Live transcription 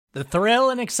The thrill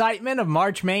and excitement of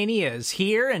March Mania is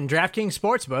here, and DraftKings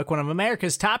Sportsbook, one of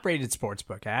America's top-rated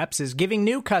sportsbook apps, is giving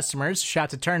new customers a shot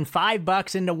to turn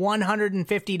 $5 into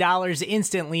 $150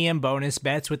 instantly in bonus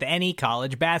bets with any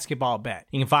college basketball bet.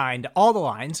 You can find all the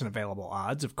lines and available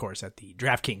odds, of course, at the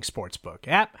DraftKings Sportsbook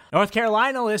app. North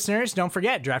Carolina listeners, don't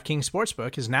forget, DraftKings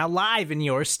Sportsbook is now live in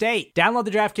your state. Download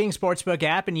the DraftKings Sportsbook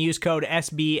app and use code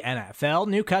SBNFL.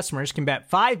 New customers can bet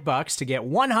 $5 to get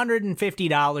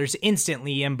 $150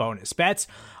 instantly in bonus bets,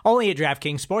 only at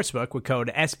DraftKings Sportsbook with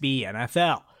code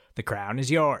SBNFL. The crown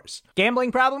is yours.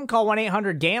 Gambling problem? Call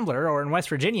 1-800-GAMBLER, or in West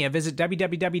Virginia, visit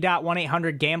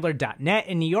www.1800gambler.net.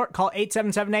 In New York, call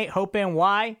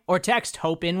 877-8-HOPE-NY or text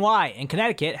HOPE-NY. In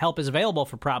Connecticut, help is available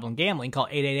for problem gambling. Call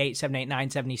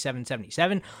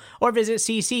 888-789-7777 or visit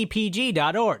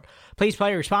ccpg.org. Please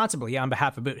play responsibly on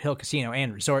behalf of Boot Hill Casino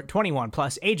and Resort. 21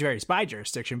 plus, age varies by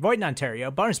jurisdiction. Void in Ontario.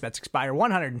 Bonus bets expire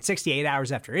 168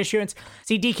 hours after issuance.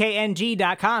 See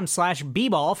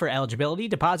dkng.com/bball for eligibility,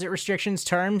 deposit restrictions,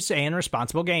 terms, and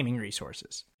responsible gaming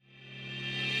resources.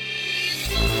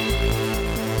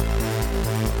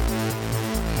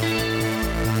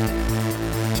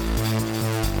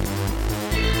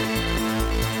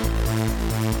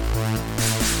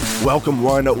 Welcome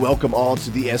one, welcome all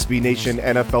to the SB Nation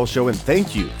NFL show, and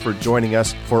thank you for joining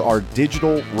us for our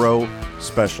Digital Row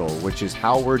special, which is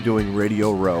how we're doing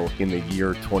Radio Row in the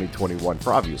year 2021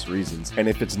 for obvious reasons. And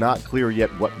if it's not clear yet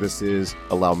what this is,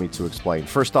 allow me to explain.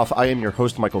 First off, I am your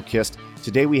host, Michael Kist.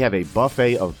 Today we have a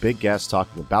buffet of big guests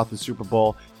talking about the Super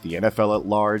Bowl, the NFL at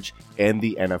large, and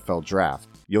the NFL draft.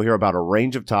 You'll hear about a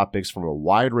range of topics from a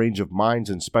wide range of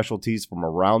minds and specialties from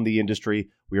around the industry.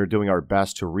 We are doing our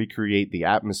best to recreate the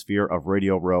atmosphere of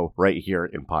Radio Row right here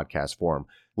in podcast form.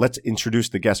 Let's introduce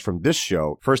the guests from this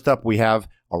show. First up, we have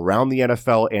Around the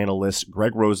NFL analyst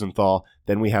Greg Rosenthal.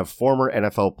 Then we have former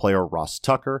NFL player Ross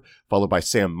Tucker, followed by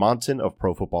Sam Monson of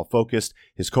Pro Football Focus.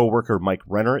 His coworker Mike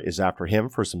Renner is after him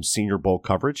for some Senior Bowl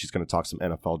coverage. He's going to talk some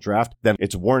NFL draft. Then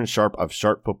it's Warren Sharp of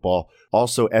Sharp Football.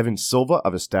 Also, Evan Silva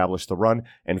of Establish the Run,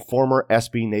 and former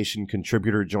SB Nation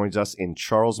contributor joins us in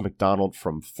Charles McDonald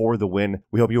from For the Win.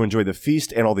 We hope you enjoy the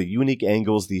feast and all the unique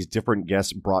angles these different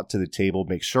guests brought to the table.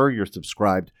 Make sure you're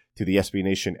subscribed to the SB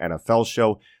Nation NFL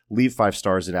show. Leave 5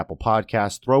 stars in Apple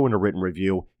Podcasts. Throw in a written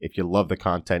review if you love the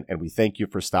content. And we thank you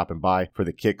for stopping by for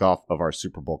the kickoff of our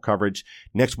Super Bowl coverage.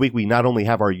 Next week, we not only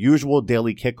have our usual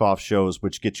daily kickoff shows,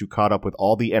 which get you caught up with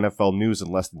all the NFL news in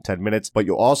less than 10 minutes, but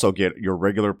you'll also get your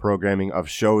regular programming of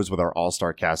shows with our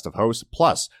all-star cast of hosts.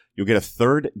 Plus, you'll get a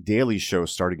third daily show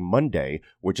starting Monday,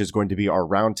 which is going to be our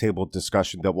roundtable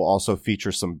discussion that will also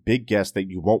feature some big guests that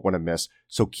you won't want to miss.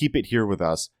 So keep it here with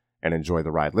us and enjoy the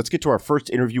ride. Let's get to our first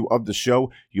interview of the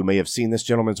show. You may have seen this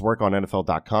gentleman's work on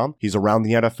NFL.com. He's Around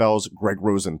the NFL's Greg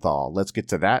Rosenthal. Let's get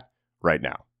to that right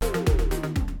now.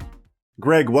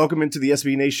 Greg, welcome into the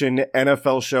SB Nation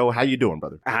NFL show. How you doing,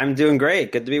 brother? I'm doing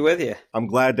great. Good to be with you. I'm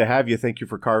glad to have you. Thank you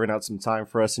for carving out some time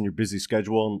for us in your busy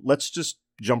schedule. And let's just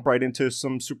jump right into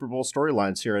some Super Bowl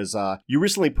storylines here. As you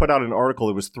recently put out an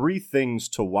article, it was 3 things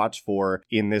to watch for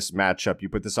in this matchup. You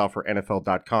put this out for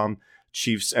NFL.com.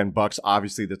 Chiefs and Bucks,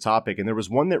 obviously the topic. And there was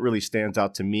one that really stands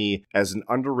out to me as an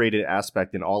underrated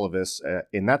aspect in all of this,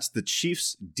 and that's the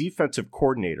Chiefs defensive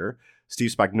coordinator,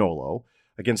 Steve Spagnuolo,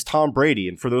 against Tom Brady.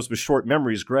 And for those with short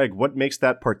memories, Greg, what makes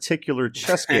that particular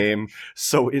chess game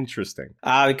so interesting?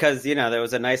 Because, there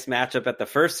was a nice matchup at the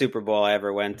first Super Bowl I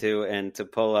ever went to. And to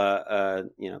pull a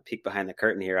peek behind the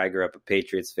curtain here, I grew up a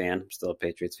Patriots fan. I'm still a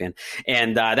Patriots fan.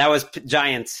 And that was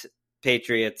Giants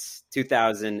Patriots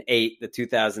 2008, the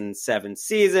 2007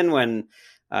 season when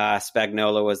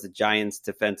Spagnuolo was the Giants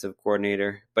defensive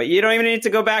coordinator. But you don't even need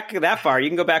to go back that far. You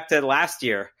can go back to last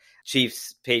year,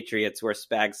 Chiefs Patriots, where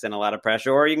Spags sent a lot of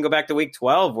pressure, or you can go back to week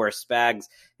 12 where Spags,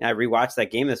 and I rewatched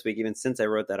that game this week, even since I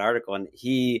wrote that article, and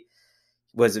he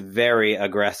was very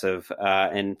aggressive,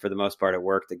 and for the most part, it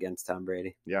worked against Tom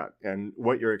Brady. Yeah, and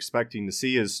what you're expecting to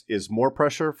see is more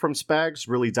pressure from Spags,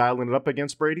 really dialing it up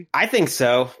against Brady? I think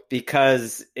so,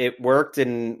 because it worked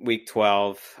in Week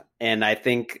 12, and I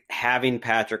think having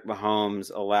Patrick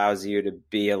Mahomes allows you to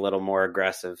be a little more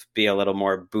aggressive, be a little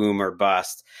more boom or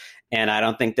bust, and I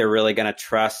don't think they're really going to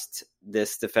trust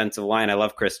this defensive line. I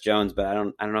love Chris Jones, but I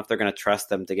don't know if they're going to trust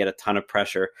them to get a ton of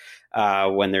pressure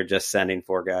when they're just sending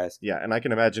 4 guys. Yeah, and I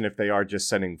can imagine if they are just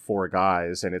sending 4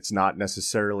 guys and it's not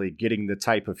necessarily getting the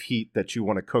type of heat that you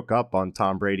want to cook up on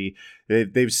Tom Brady,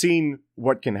 They've seen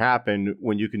what can happen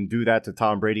when you can do that to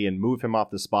Tom Brady and move him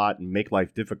off the spot and make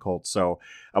life difficult. So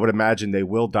I would imagine they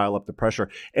will dial up the pressure.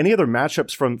 Any other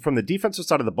matchups from the defensive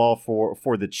side of the ball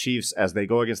for the Chiefs as they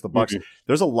go against the Bucs? Mm-hmm.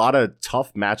 There's a lot of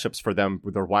tough matchups for them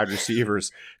with their wide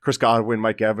receivers. Chris Godwin,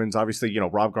 Mike Evans, obviously,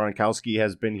 Rob Gronkowski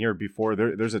has been here before.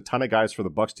 There's a ton of guys for the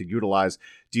Bucs to utilize.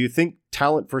 Do you think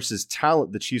talent versus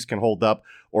talent the Chiefs can hold up,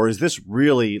 or is this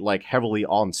really like heavily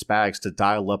on Spags to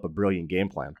dial up a brilliant game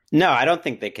plan? No, I don't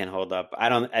think they can hold up.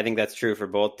 I think that's true for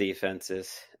both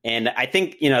defenses. And I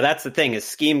think, that's the thing is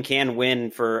scheme can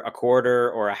win for a quarter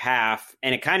or a half.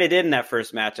 And it kind of did in that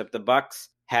first matchup. The Bucs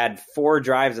had 4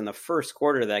 drives in the first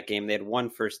quarter of that game. They had 1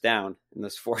 first down in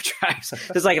those 4 drives.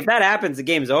 It's like, if that happens, the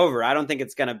game's over. I don't think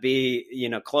it's going to be,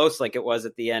 close like it was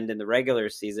at the end in the regular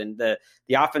season. The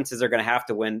offenses are going to have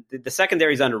to win. The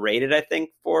secondary is underrated, I think,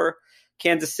 for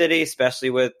Kansas City,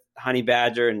 especially with Honey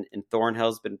Badger and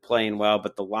Thornhill's been playing well,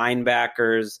 but the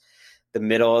linebackers, the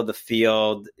middle of the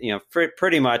field,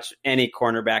 pretty much any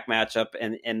cornerback matchup.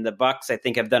 And the Bucs, I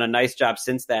think, have done a nice job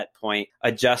since that point,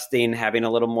 adjusting, having a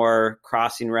little more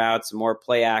crossing routes, more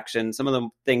play action, some of the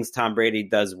things Tom Brady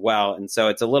does well. And so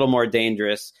it's a little more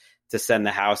dangerous to send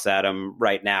the house at him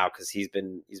right now because he's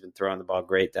been throwing the ball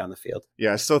great down the field.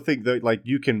 Yeah, I still think that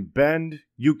you can bend,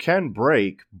 you can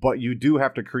break, but you do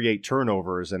have to create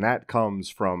turnovers, and that comes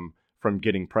from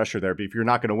getting pressure there. But if you're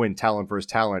not going to win talent versus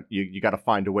talent, you got to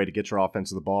find a way to get your offense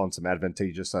to the ball in some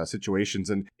advantageous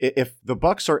situations. And if the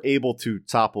Bucs are able to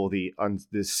topple the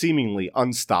seemingly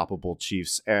unstoppable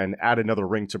Chiefs and add another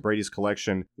ring to Brady's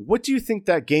collection, what do you think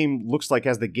that game looks like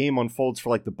as the game unfolds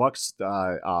for the Bucs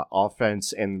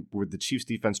offense and with the Chiefs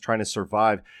defense trying to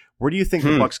survive? Where do you think the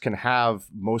Bucs can have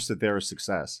most of their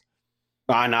success?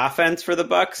 On offense for the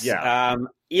Bucs?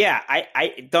 Yeah.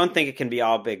 I don't think it can be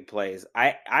all big plays.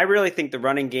 I really think the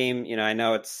running game, I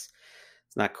know it's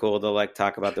not cool to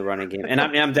talk about the running game. And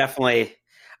I'm definitely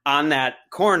on that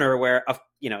corner where,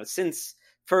 since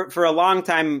for a long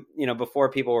time, before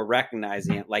people were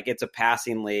recognizing it, it's a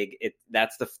passing league.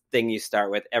 That's the thing you start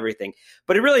with, everything.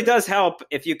 But it really does help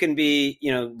if you can be,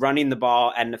 running the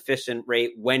ball at an efficient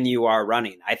rate when you are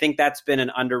running. I think that's been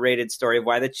an underrated story of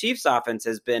why the Chiefs offense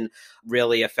has been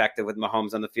really effective with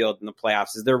Mahomes on the field in the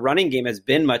playoffs, is their running game has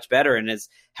been much better and has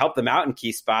helped them out in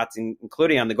key spots,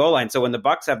 including on the goal line. So when the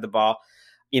Bucs have the ball,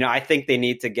 I think they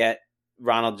need to get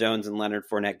Ronald Jones and Leonard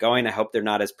Fournette going. I hope they're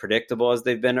not as predictable as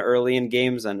they've been early in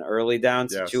games and early down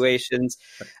situations.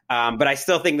 But I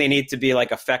still think they need to be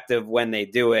effective when they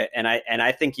do it. And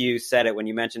I think you said it when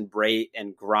you mentioned Brait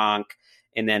and Gronk,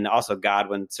 and then also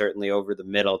Godwin certainly over the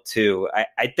middle too.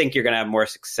 I think you're going to have more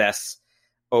success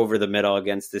over the middle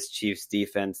against this Chiefs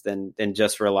defense than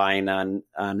just relying on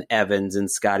Evans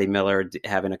and Scotty Miller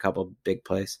having a couple big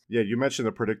plays. Yeah, you mentioned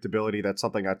the predictability. That's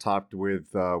something I talked with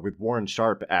Warren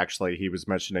Sharp. Actually, he was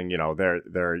mentioning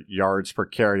their yards per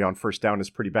carry on first down is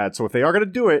pretty bad. So if they are going to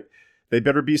do it, they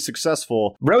better be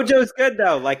successful. Rojo's good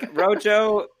though.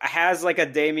 Rojo has a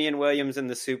Damian Williams in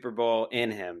the Super Bowl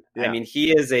in him. Yeah. I mean,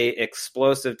 he is a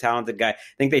explosive, talented guy. I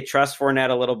think they trust Fournette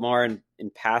a little more in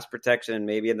pass protection and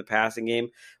maybe in the passing game,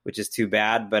 which is too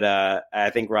bad. But I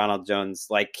think Ronald Jones,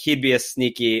 he'd be a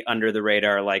sneaky under the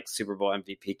radar, Super Bowl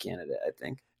MVP candidate, I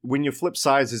think. When you flip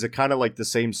sides, is it kind of the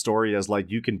same story as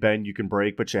you can bend, you can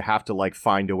break, but you have to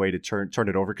find a way to turn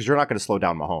it over because you're not going to slow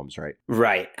down Mahomes, right?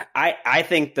 Right. I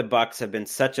think the Bucs have been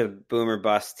such a boomer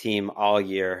bust team all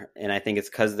year, and I think it's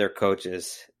because their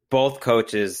coaches, both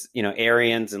coaches,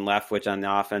 Arians and Leftwich on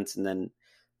the offense, and then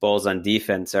Bowles on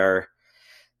defense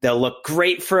they'll look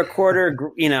great for a quarter,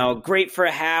 great for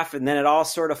a half, and then it all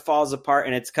sort of falls apart.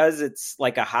 And it's because it's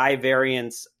a high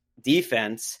variance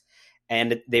defense.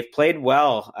 And they've played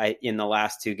well in the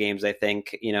last 2 games, I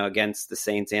think, against the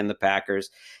Saints and the Packers.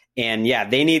 And yeah,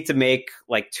 they need to make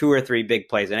 2 or 3 big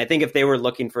plays. And I think if they were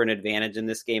looking for an advantage in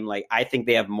this game, I think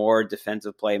they have more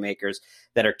defensive playmakers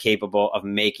that are capable of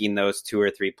making those 2 or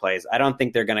 3 plays. I don't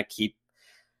think they're going to keep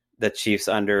the Chiefs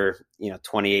under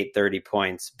 28, 30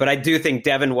 points. But I do think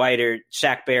Devin White or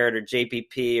Shaq Barrett or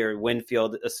JPP or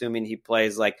Winfield, assuming he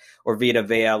plays or Vita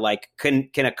Vea, can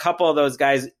a couple of those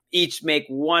guys each make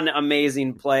one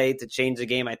amazing play to change the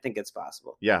game? I think it's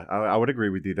possible. Yeah, I would agree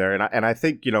with you there. And I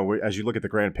think, as you look at the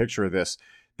grand picture of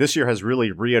this year has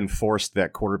really reinforced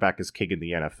that quarterback is king in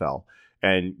the NFL.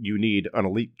 And you need an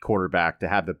elite quarterback to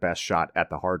have the best shot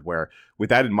at the hardware. With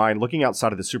that in mind, looking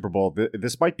outside of the Super Bowl,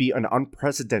 this might be an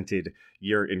unprecedented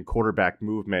year in quarterback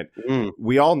movement.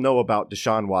 We all know about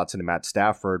Deshaun Watson and Matt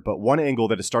Stafford, but one angle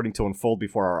that is starting to unfold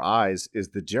before our eyes is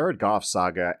the Jared Goff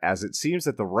saga, as it seems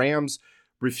that the Rams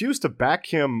refuse to back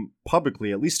him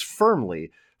publicly, at least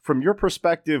firmly, From your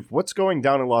perspective, what's going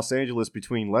down in Los Angeles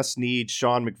between Les Snead,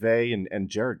 Sean McVay, and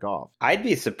Jared Goff? I'd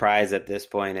be surprised at this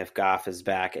point if Goff is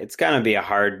back. It's going to be a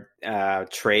hard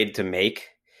trade to make.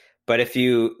 But if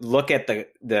you look at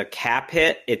the cap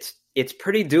hit, it's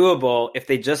pretty doable if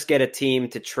they just get a team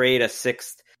to trade a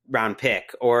 6th round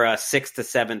pick or a 6th to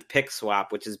 7th pick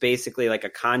swap, which is basically like a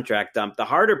contract dump. The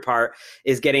harder part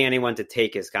is getting anyone to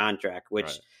take his contract,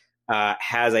 which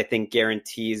has, I think,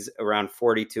 guarantees around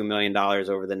 $42 million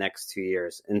over the next 2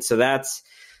 years. And so it's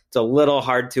a little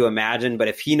hard to imagine, but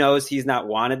if he knows he's not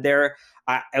wanted there,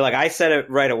 I said it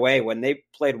right away when they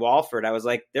played Walford, I was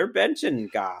like, they're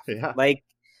benching Goff. Yeah. Like,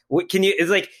 what can you, it's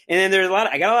like, and then there's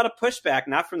I got a lot of pushback,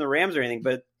 not from the Rams or anything,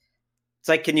 but it's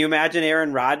like, can you imagine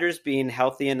Aaron Rodgers being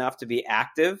healthy enough to be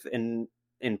active and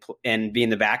being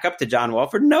the backup to John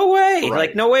Wolford? No way. Right.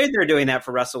 Like, no way they're doing that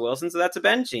for Russell Wilson. So that's a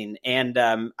benching. And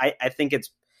I think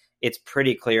it's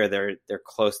pretty clear they're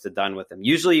close to done with him.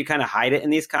 Usually you kind of hide it in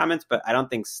these comments, but I don't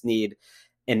think Snead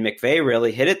and McVay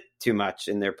really hit it too much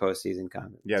in their postseason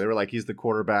comments. Yeah, they were like, he's the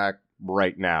quarterback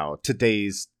right now.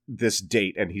 Today's this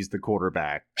date, and he's the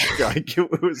quarterback. Like,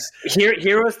 it was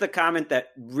here was the comment that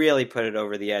really put it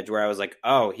over the edge, where I was like,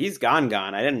 oh, he's gone.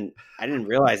 I didn't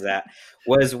realize that,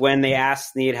 was when they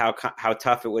asked Snead how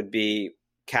tough it would be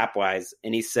cap wise,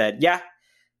 and he said, yeah,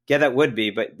 that would be,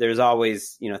 but there's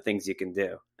always things you can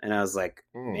do. And I was like,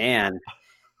 man.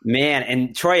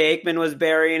 And Troy Aikman was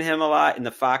burying him a lot in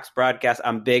the Fox broadcast.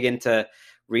 I'm big into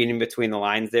reading between the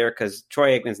lines there, because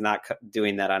Troy Aikman's not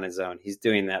doing that on his own. He's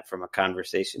doing that from a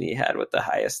conversation he had with the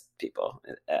highest people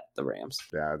at the Rams.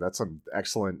 Yeah, that's some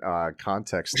excellent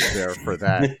context there for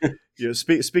that.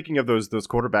 Speaking of those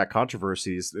quarterback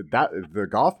controversies, that the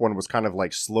Goff one was kind of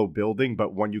like slow building,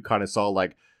 but when you kind of saw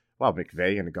like, wow,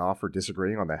 McVay and Goff are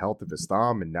disagreeing on the health of his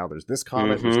thumb, and now there's this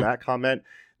comment, there's that comment.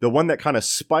 The one that kind of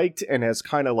spiked and has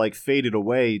kind of like faded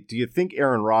away. Do you think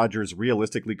Aaron Rodgers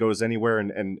realistically goes anywhere?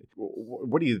 And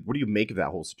what do you make of that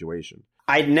whole situation?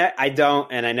 I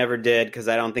don't, and I never did, because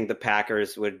I don't think the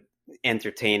Packers would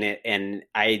entertain it, and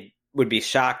I would be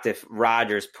shocked if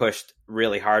Rodgers pushed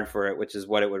really hard for it, which is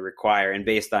what it would require. And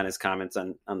based on his comments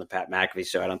on the Pat McAfee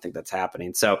show, I don't think that's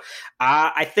happening. So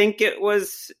I think it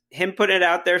was him putting it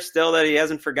out there still that he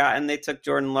hasn't forgotten they took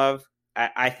Jordan Love.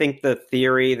 I think the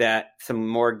theory that some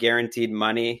more guaranteed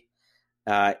money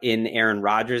in Aaron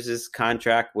Rodgers'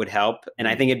 contract would help. And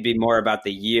I think it'd be more about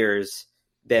the years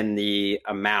than the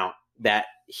amount, that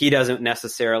he doesn't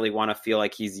necessarily want to feel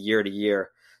like he's year to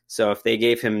year. So if they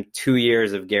gave him 2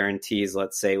 years of guarantees,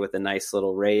 let's say, with a nice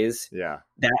little raise,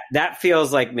 that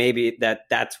feels like maybe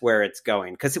that's where it's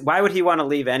going. Because why would he want to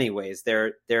leave anyways?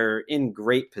 They're in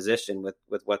great position with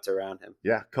what's around him.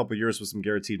 Yeah, a couple of years with some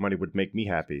guaranteed money would make me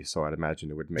happy. So I'd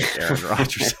imagine it would make Aaron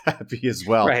Rodgers happy as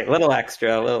well. Right, a little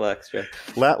extra.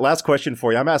 Last question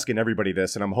for you. I'm asking everybody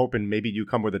this, and I'm hoping maybe you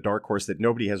come with a dark horse that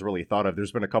nobody has really thought of.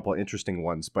 There's been a couple of interesting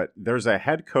ones, but there's a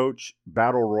head coach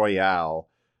battle royale.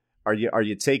 Are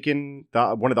you taking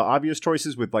one of the obvious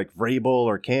choices with like Vrabel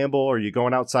or Campbell? Or are you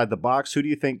going outside the box? Who do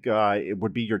you think it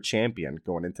would be your champion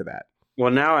going into that? Well,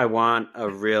 now I want a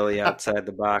really outside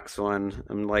the box one.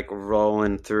 I'm like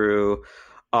rolling through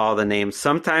all the names.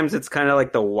 Sometimes it's kind of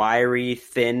like the wiry,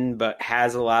 thin, but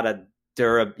has a lot of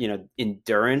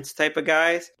endurance type of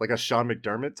guys. Like a Sean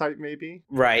McDermott type, maybe?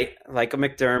 Right. Like a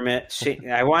McDermott.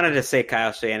 I wanted to say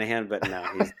Kyle Shanahan, but no,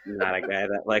 he's not a guy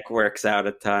that like works out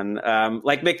a ton.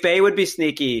 Like McVay would be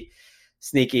sneaky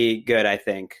good, I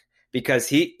think, because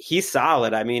he's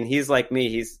solid. I mean, he's like me.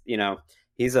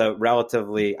 He's a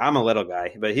relatively, I'm a little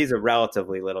guy, but he's a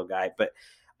relatively little guy. But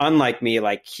unlike me,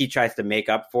 like he tries to make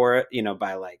up for it,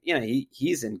 by like,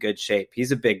 he's in good shape.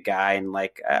 He's a big guy. And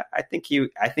like, I think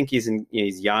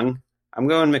he's young. I'm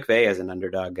going McVay as an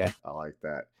underdog guy. I like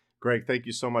that. Greg, thank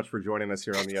you so much for joining us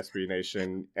here on the SB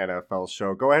Nation NFL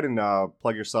show. Go ahead and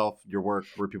plug yourself, your work,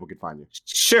 where people can find you.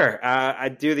 Sure. I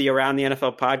do the Around the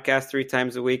NFL podcast 3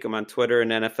 times a week. I'm on Twitter and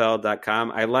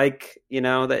NFL.com. I like,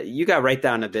 that you got right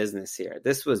down to business here.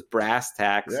 This was brass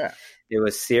tacks. Yeah. It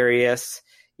was serious.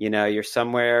 You're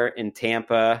somewhere in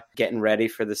Tampa getting ready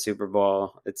for the Super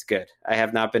Bowl. It's good. I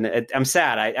have not been. I'm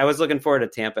sad. I was looking forward to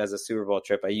Tampa as a Super Bowl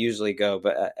trip. I usually go,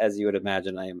 but as you would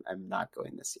imagine, I'm not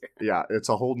going this year. Yeah, it's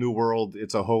a whole new world.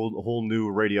 It's a whole new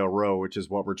Radio Row, which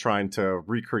is what we're trying to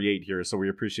recreate here. So we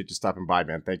appreciate you stopping by,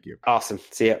 man. Thank you. Awesome.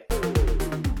 See ya.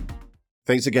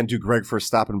 Thanks again to Greg for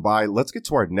stopping by. Let's get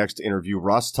to our next interview.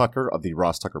 Ross Tucker of the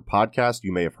Ross Tucker Podcast.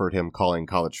 You may have heard him calling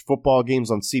college football games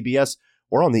on CBS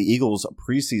or on the Eagles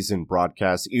preseason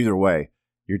broadcast. Either way,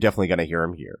 you're definitely going to hear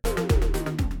him here.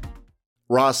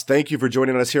 Ross, thank you for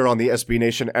joining us here on the SB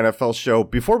Nation NFL show.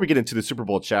 Before we get into the Super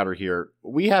Bowl chatter here,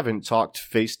 we haven't talked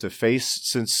face-to-face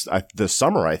since the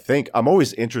summer, I think. I'm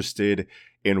always interested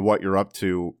in what you're up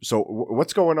to. So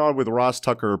what's going on with Ross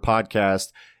Tucker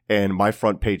podcast and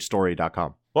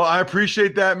myfrontpagestory.com? Well, I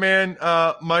appreciate that, man.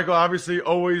 Michael, obviously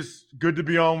always good to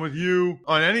be on with you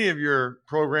on any of your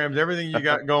programs, everything you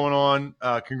got going on.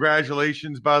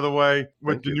 Congratulations, by the way,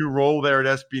 with the new role there at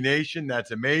SB Nation.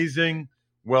 That's amazing.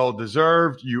 Well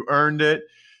deserved. You earned it.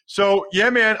 So yeah,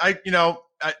 man,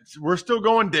 we're still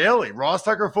going daily. Ross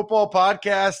Tucker Football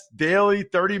Podcast, daily,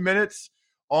 30 minutes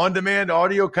on demand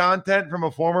audio content from a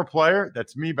former player.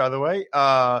 That's me, by the way.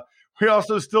 We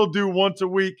also still do once a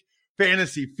week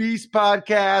Fantasy Feast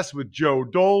podcast with Joe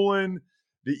Dolan,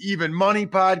 the Even Money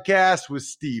podcast with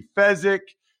Steve Fezzik.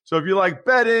 So if you like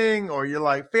betting or you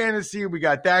like fantasy, we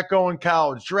got that going.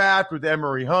 College Draft with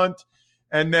Emery Hunt.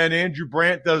 And then Andrew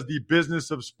Brandt does the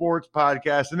Business of Sports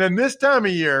podcast. And then this time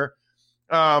of year,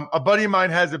 a buddy of mine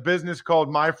has a business called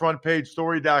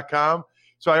myfrontpagestory.com.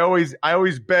 So I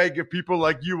always beg if people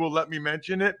like you will let me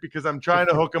mention it because I'm trying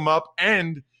to hook them up.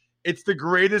 And it's the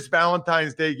greatest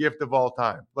Valentine's Day gift of all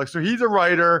time. So he's a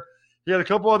writer. He had a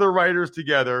couple other writers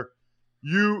together.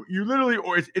 You literally,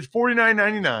 or it's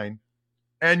 $49.99,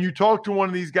 and you talk to one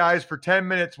of these guys for 10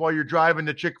 minutes while you're driving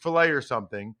to Chick-fil-A or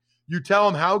something. You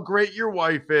tell them how great your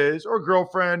wife is, or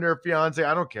girlfriend, or fiance,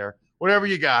 I don't care, whatever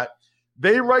you got.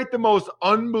 They write the most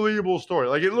unbelievable story.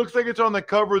 It looks like it's on the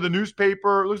cover of the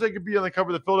newspaper. It looks like it could be on the cover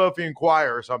of the Philadelphia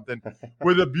Inquirer or something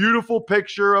with a beautiful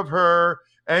picture of her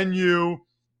and you.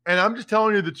 And I'm just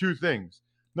telling you the two things.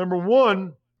 Number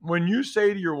one, when you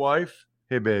say to your wife,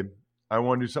 hey, babe, I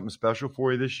want to do something special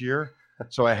for you this year,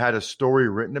 so I had a story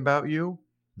written about you,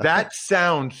 that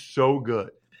sounds so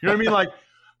good. You know what I mean?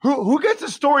 Who gets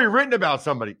a story written about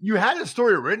somebody? You had a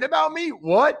story written about me?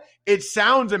 What? It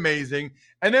sounds amazing.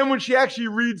 And then when she actually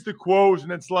reads the quotes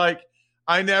and it's like,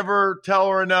 I never tell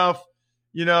her enough,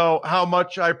 how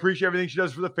much I appreciate everything she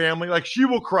does for the family. She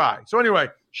will cry. So anyway,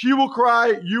 she will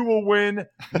cry. You will win.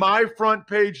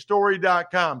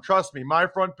 myfrontpagestory.com. Trust me, My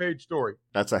Front Page Story.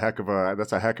 That's a heck of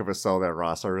a sell there,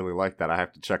 Ross. I really like that. I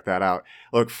have to check that out.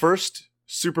 Look, first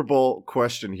Super Bowl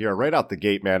question here right out the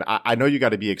gate, man. I know you got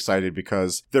to be excited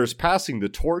because there's passing the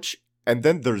torch and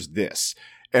then there's this.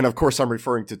 And of course, I'm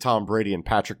referring to Tom Brady and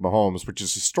Patrick Mahomes, which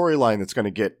is a storyline that's going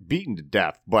to get beaten to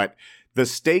death. But the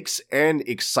stakes and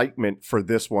excitement for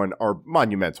this one are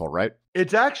monumental, right?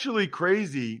 It's actually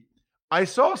crazy. I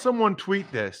saw someone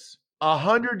tweet this.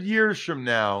 100 years from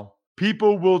now,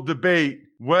 people will debate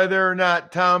whether or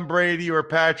not Tom Brady or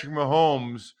Patrick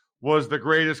Mahomes was the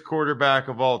greatest quarterback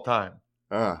of all time.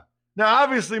 Now,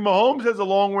 obviously, Mahomes has a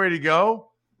long way to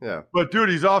go. Yeah. But, dude,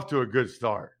 he's off to a good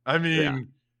start. I mean,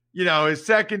 his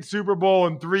second Super Bowl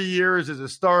in 3 years as a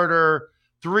starter,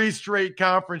 3 straight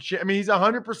conference. He's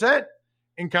 100%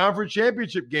 in conference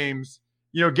championship games,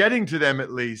 getting to them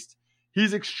at least.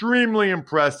 He's extremely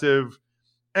impressive.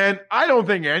 And I don't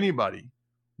think anybody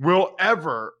will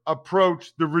ever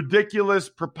approach the ridiculous,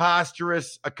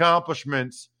 preposterous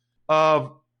accomplishments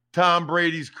of Tom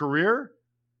Brady's career.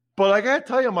 But I got to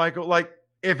tell you, Michael,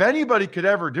 if anybody could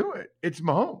ever do it, it's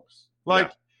Mahomes.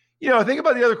 Think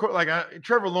about the other,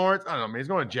 Trevor Lawrence. I don't know, man, he's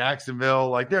going to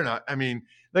Jacksonville. They're not,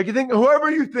 you think whoever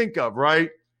you think of, right?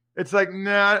 It's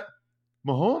nah,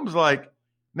 Mahomes,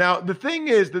 now the thing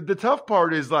is that the tough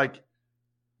part is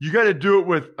you got to do it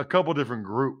with a couple different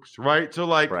groups, right? So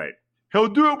right. He'll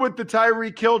do it with the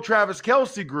Tyreek Hill, Travis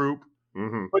Kelce group,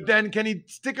 but then can he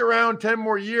stick around 10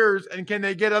 more years and can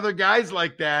they get other guys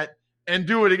like that and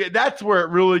do it again? That's where it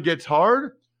really gets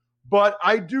hard. But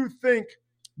I do think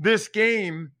this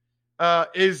game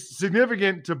is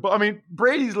significant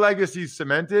Brady's legacy is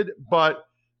cemented, but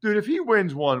dude, if he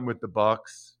wins one with the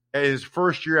Bucs his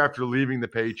first year after leaving the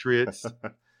Patriots,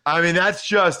 that's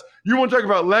just, you want to talk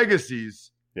about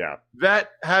legacies. Yeah. That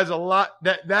has a lot,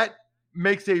 that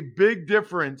makes a big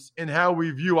difference in how we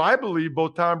view, I believe,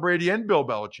 both Tom Brady and Bill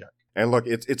Belichick. And look,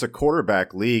 it's a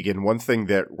quarterback league, and one thing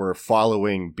that we're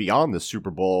following beyond the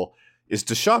Super Bowl is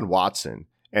Deshaun Watson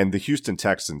and the Houston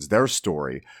Texans, their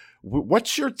story.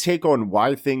 What's your take on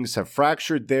why things have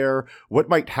fractured there? What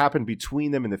might happen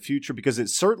between them in the future? Because it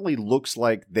certainly looks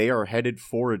like they are headed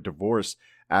for a divorce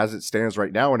as it stands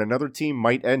right now, and another team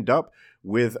might end up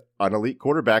with an elite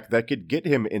quarterback that could get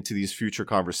him into these future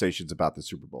conversations about the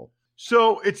Super Bowl.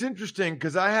 So it's interesting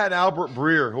because I had Albert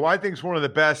Breer, who I think is one of the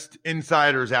best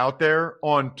insiders out there,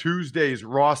 on Tuesday's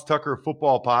Ross Tucker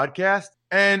Football Podcast.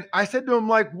 And I said to him,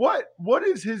 what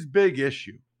is his big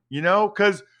issue?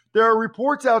 Because there are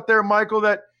reports out there, Michael,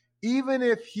 that even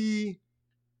if he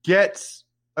gets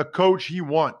a coach he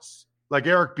wants, like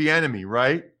Eric Bieniemy,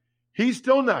 right? He's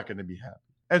still not going to be happy.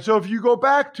 And so if you go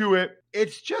back to it,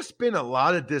 it's just been a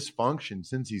lot of dysfunction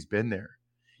since he's been there.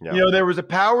 Yeah. You know, there was a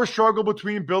power struggle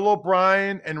between Bill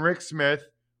O'Brien and Rick Smith.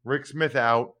 Rick Smith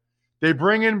out. They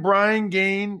bring in Brian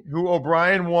Gain, who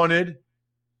O'Brien wanted.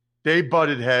 They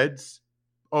butted heads.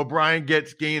 O'Brien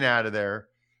gets Gain out of there.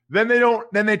 Then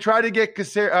they try to get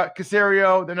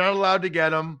Caserio. They're not allowed to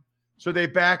get him, so they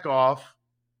back off.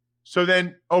 So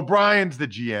then O'Brien's the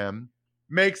GM,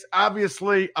 makes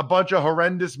obviously a bunch of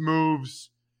horrendous moves,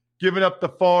 giving up the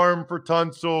farm for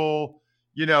Tunsil,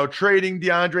 you know, trading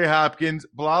DeAndre Hopkins,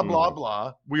 blah, blah,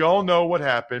 blah. We all know what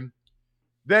happened.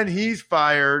 Then he's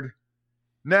fired.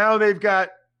 Now they've got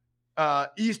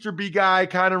Easterby guy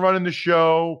kind of running the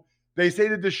show. They say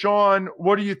to Deshaun,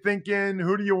 what are you thinking?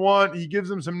 Who do you want? He gives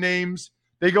them some names.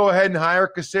 They go ahead and hire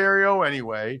Caserio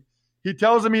anyway. He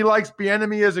tells them he likes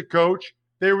Bieniemy as a coach.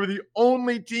 They were the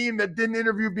only team that didn't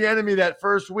interview Bieniemy that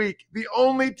first week. The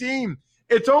only team.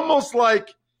 It's almost like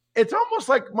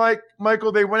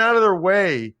Michael, they went out of their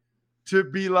way to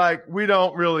be like, we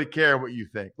don't really care what you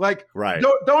think. Like, right.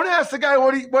 Don't ask the guy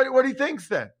what he thinks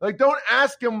then. Like, don't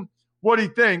ask him what he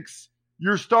thinks,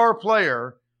 your star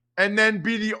player, and then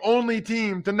be the only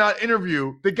team to not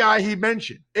interview the guy he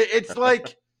mentioned. It's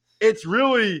like, it's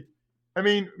really, I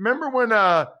mean, remember when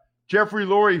Jeffrey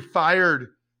Lurie fired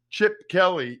Chip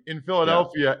Kelly in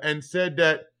Philadelphia and said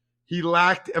that he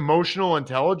lacked emotional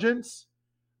intelligence?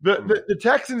 The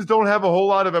Texans don't have a whole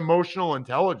lot of emotional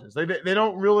intelligence. They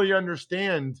don't really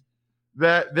understand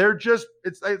that they're just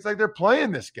it's like they're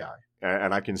playing this guy.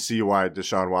 And I can see why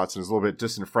Deshaun Watson is a little bit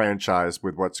disenfranchised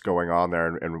with what's going on there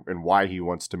and why he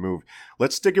wants to move.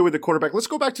 Let's stick it with the quarterback. Let's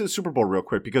go back to the Super Bowl real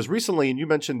quick, because recently, and you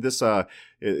mentioned this,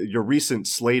 your recent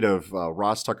slate of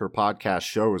Ross Tucker podcast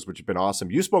shows, which have been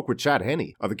awesome. You spoke with Chad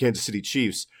Henne of the Kansas City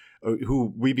Chiefs,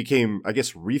 who we became, I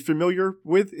guess, refamiliar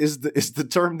with is the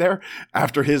term there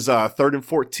after his 3rd and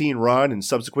 14 run and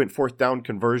subsequent 4th down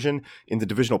conversion in the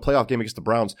divisional playoff game against the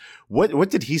Browns. What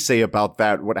did he say about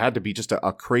that? What had to be just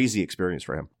a crazy experience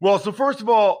for him? Well, so first of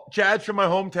all, Chad's from my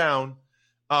hometown,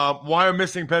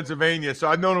 Wyomissing, Pennsylvania. So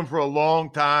I've known him for a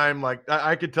long time. Like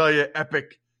I could tell you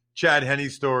epic Chad Henne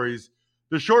stories.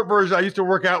 The short version, I used to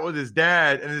work out with his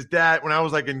dad, and his dad, when I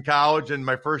was like in college and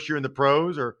my first year in the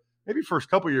pros, or maybe first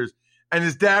couple years, and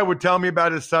his dad would tell me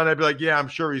about his son. I'd be like, yeah, I'm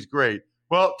sure he's great.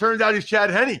 Well, it turns out he's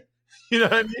Chad Henne. You know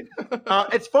what I mean?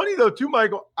 It's funny, though, too,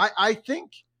 Michael. I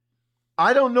think –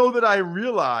 I don't know that I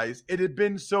realized it had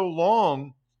been so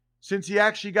long since he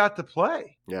actually got to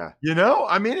play. Yeah. You know?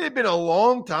 I mean, it had been a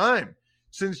long time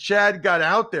since Chad got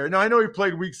out there. Now, I know he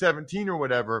played week 17 or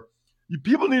whatever.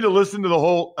 People need to listen to the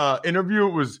whole interview.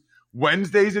 It was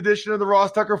Wednesday's edition of the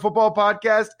Ross Tucker Football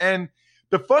Podcast, and –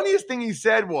 the funniest thing he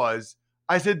said was,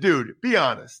 I said, dude, be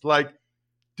honest. Like,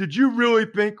 did you really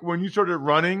think when you started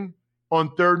running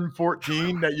on 3rd and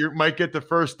 14 that you might get the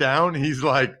first down? He's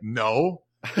like, no.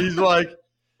 He's like,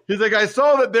 I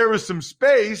saw that there was some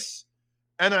space,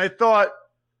 and I thought,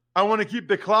 I want to keep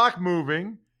the clock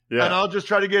moving, and I'll just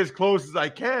try to get as close as I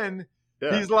can.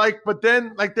 Yeah. He's like, but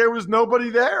then, like, there was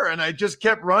nobody there, and I just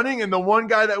kept running, and the one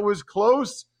guy that was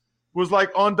close was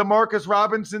like on DeMarcus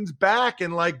Robinson's back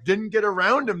and like didn't get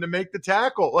around him to make the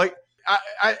tackle. Like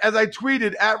as I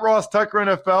tweeted at Ross Tucker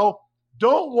NFL,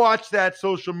 don't watch that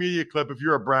social media clip if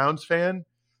you're a Browns fan,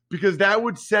 because that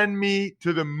would send me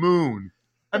to the moon.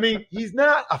 I mean, he's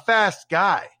not a fast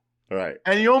guy. Right.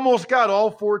 And he almost got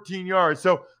all 14 yards.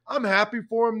 So I'm happy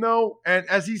for him though. And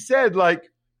as he said,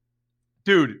 like,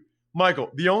 dude,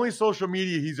 Michael, the only social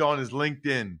media he's on is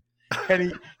LinkedIn.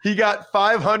 And he got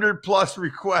 500 plus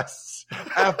requests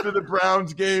after the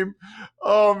Browns game.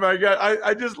 Oh my God.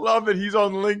 I just love that he's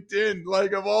on LinkedIn,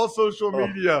 like of all social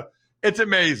media. It's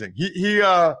amazing.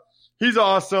 He's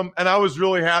awesome. And I was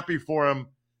really happy for him.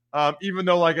 Even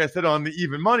though, like I said, on the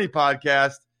Even Money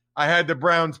podcast, I had the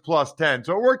Browns plus 10.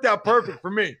 So it worked out perfect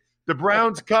for me. The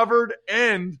Browns covered,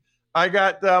 and I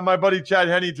got my buddy Chad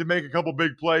Henne to make a couple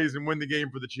big plays and win the game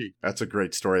for the Chiefs. That's a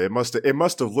great story. It must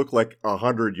have looked like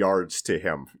 100 yards to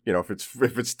him. You know, if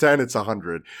it's 10, it's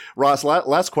 100. Ross,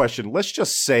 last question. Let's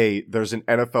just say there's an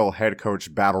NFL head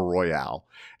coach battle royale,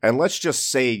 and let's just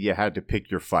say you had to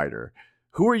pick your fighter.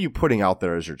 Who are you putting out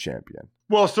there as your champion?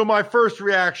 Well, so my first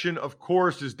reaction, of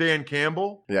course, is Dan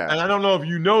Campbell. Yeah. And I don't know if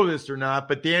you know this or not,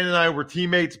 but Dan and I were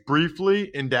teammates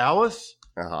briefly in Dallas.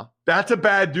 Uh-huh. That's a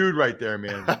bad dude right there,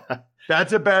 man.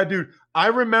 That's a bad dude. I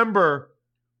remember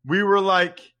we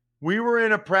were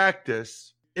in a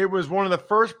practice. It was one of the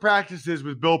first practices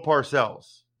with Bill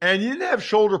Parcells, and you didn't have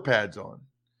shoulder pads on.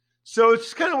 So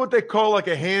it's kind of what they call like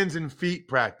a hands and feet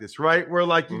practice, right? Where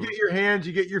like you get your hands,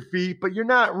 you get your feet, but you're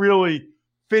not really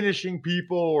finishing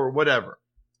people or whatever.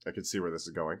 I can see where this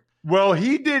is going. Well,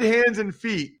 he did hands and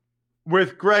feet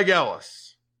with Greg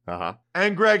Ellis. Uh-huh.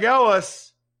 And Greg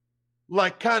Ellis,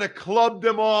 like, kind of clubbed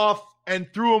him off and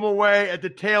threw him away at the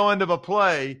tail end of a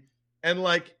play and,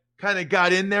 like, kind of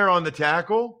got in there on the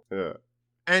tackle. Yeah.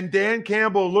 And Dan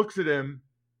Campbell looks at him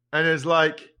and is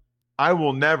like, I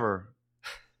will never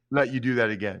let you do that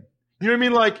again. You know what I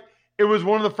mean? Like, it was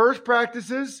one of the first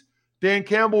practices. Dan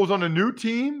Campbell was on a new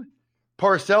team.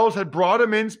 Parcells had brought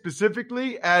him in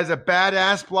specifically as a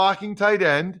badass blocking tight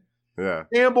end. Yeah.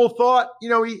 Campbell thought,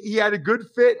 he had a good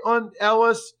fit on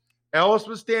Ellis. Ellis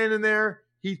was standing there.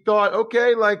 He thought,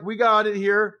 okay, like, we got it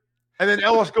here. And then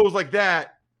Ellis goes like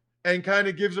that and kind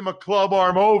of gives him a club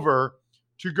arm over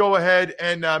to go ahead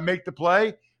and make the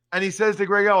play. And he says to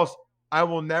Greg Ellis, I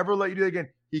will never let you do it again.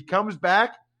 He comes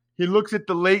back. He looks at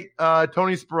the late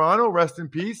Tony Sperano, rest in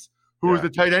peace, who was the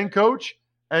tight end coach,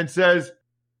 and says,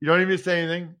 you don't even say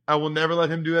anything. I will never let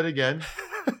him do that again.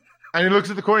 And he looks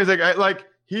at the corner. He's like,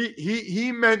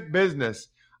 he meant business.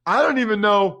 I don't even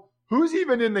know who's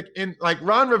even in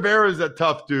Ron Rivera is a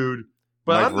tough dude,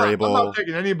 but I'm not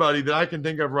taking anybody that I can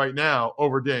think of right now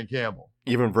over Dan Campbell.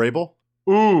 Even Vrabel?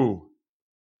 Ooh.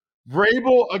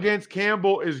 Vrabel against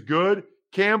Campbell is good.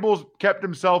 Campbell's kept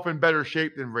himself in better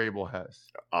shape than Vrabel has.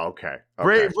 Okay.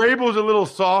 Vrabel's a little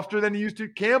softer than he used to.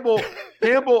 Campbell,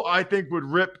 I think, would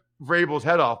rip Vrabel's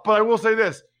head off. But I will say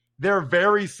this. They're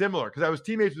very similar because I was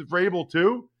teammates with Vrabel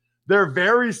too. They're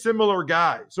very similar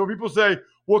guys. So people say,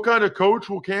 what kind of coach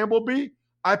will Campbell be?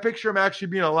 I picture him actually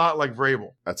being a lot like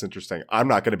Vrabel. That's interesting. I'm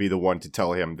not going to be the one to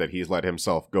tell him that he's let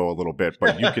himself go a little bit,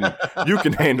 but you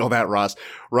can handle that, Ross.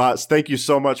 Ross, thank you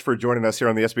so much for joining us here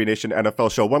on the SB Nation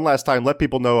NFL show. One last time, let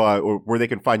people know where they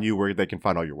can find you, where they can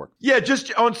find all your work. Yeah,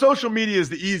 just on social media is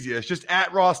the easiest. Just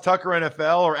at Ross Tucker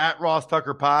NFL or at Ross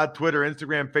Tucker Pod, Twitter,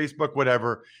 Instagram, Facebook,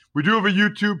 whatever. We do have a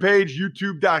YouTube page,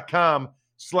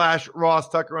 youtube.com/Ross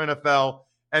Tucker NFL.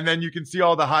 And then you can see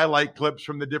all the highlight clips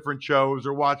from the different shows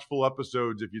or watch full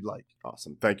episodes if you'd like.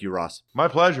 Awesome. Thank you, Ross. My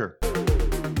pleasure.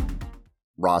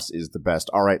 Ross is the best.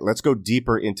 All right, let's go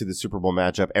deeper into the Super Bowl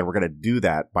matchup, and we're going to do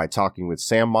that by talking with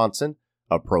Sam Monson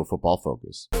of Pro Football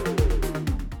Focus.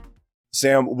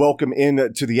 Sam, welcome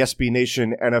in to the SB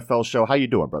Nation NFL show. How you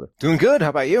doing, brother? Doing good.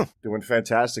 How about you? Doing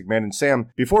fantastic, man. And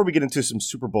Sam, before we get into some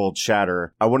Super Bowl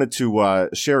chatter, I wanted to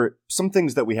share some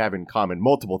things that we have in common,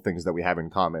 multiple things that we have in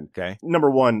common. Okay.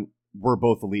 Number one, we're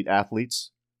both elite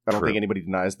athletes. I don't True. think anybody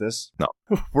denies this. No.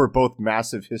 We're both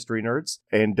massive history nerds,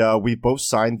 and we both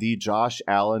signed the Josh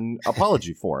Allen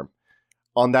apology form.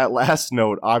 On that last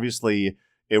note, obviously,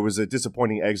 it was a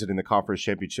disappointing exit in the conference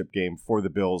championship game for the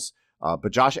Bills.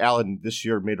 But Josh Allen this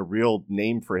year made a real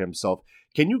name for himself.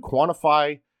 Can you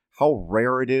quantify how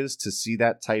rare it is to see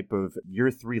that type of year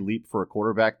 3 leap for a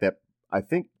quarterback that I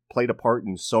think played a part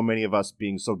in so many of us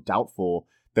being so doubtful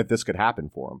that this could happen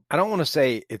for him? I don't want to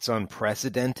say it's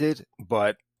unprecedented,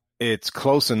 but it's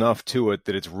close enough to it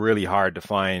that it's really hard to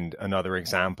find another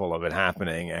example of it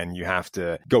happening, and you have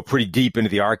to go pretty deep into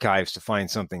the archives to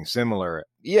find something similar.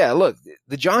 Yeah, look,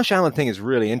 the Josh Allen thing is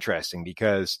really interesting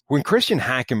because when Christian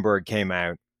Hackenberg came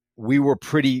out, we were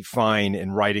pretty fine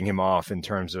in writing him off in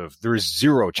terms of there's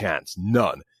zero chance,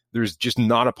 none. There's just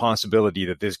not a possibility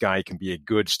that this guy can be a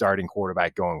good starting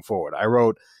quarterback going forward. I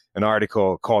wrote an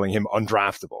article calling him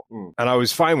undraftable. And I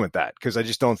was fine with that because I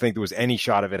just don't think there was any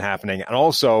shot of it happening. And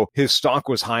also his stock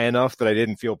was high enough that I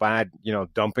didn't feel bad,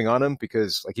 dumping on him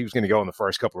because he was going to go in the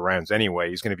first couple of rounds anyway.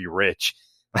 He's going to be rich.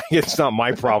 It's not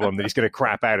my problem that he's going to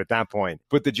crap out at that point.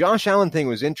 But the Josh Allen thing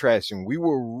was interesting. We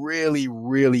were really,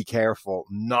 really careful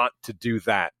not to do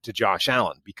that to Josh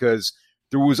Allen because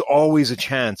there was always a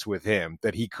chance with him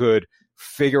that he could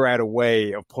figure out a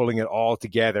way of pulling it all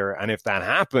together. And if that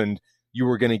happened, you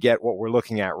were going to get what we're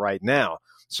looking at right now.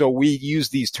 So we use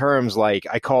these terms like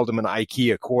I called him an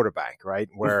IKEA quarterback, right?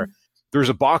 Where there's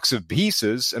a box of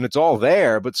pieces and it's all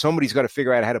there, but somebody's got to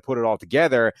figure out how to put it all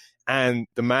together. And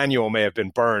the manual may have been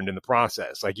burned in the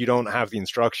process. You don't have the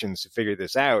instructions to figure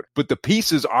this out, but the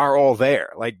pieces are all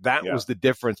there. That was the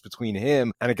difference between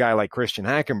him and a guy like Christian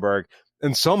Hackenberg.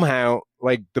 And somehow,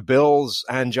 the Bills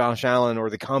and Josh Allen, or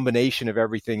the combination of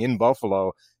everything in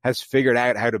Buffalo, has figured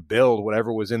out how to build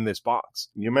whatever was in this box.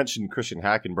 You mentioned Christian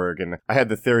Hackenberg, and I had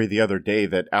the theory the other day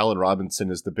that Allen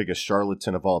Robinson is the biggest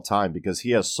charlatan of all time because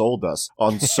he has sold us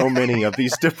on so many of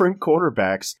these different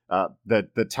quarterbacks. That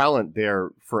the talent there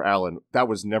for Allen, that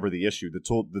was never the issue.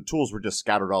 The tools were just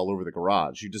scattered all over the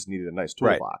garage. You just needed a nice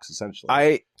toolbox,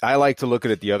 essentially. I like to look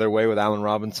at it the other way with Allen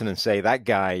Robinson and say that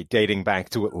guy, dating back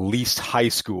to at least high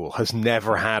school, has never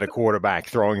never had a quarterback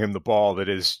throwing him the ball that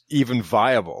is even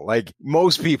viable. Like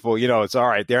most people, it's all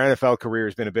right. Their NFL career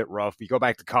has been a bit rough. You go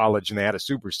back to college and they had a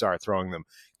superstar throwing them.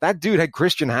 That dude had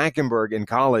Christian Hackenberg in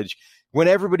college. When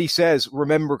everybody says,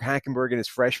 remember Hackenberg in his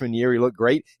freshman year, he looked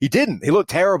great. He didn't. He looked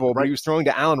terrible, but he was throwing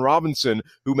to Allen Robinson,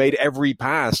 who made every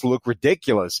pass look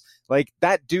ridiculous. Like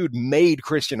that dude made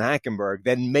Christian Hackenberg,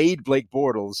 then made Blake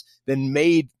Bortles, then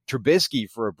made Trubisky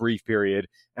for a brief period.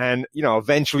 And,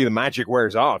 eventually the magic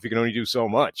wears off. You can only do so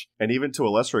much. And even to a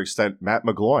lesser extent, Matt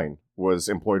McGloin was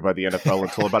employed by the NFL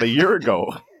until about a year ago.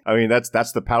 I mean, that's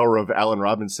the power of Allen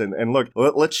Robinson. And look,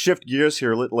 let's shift gears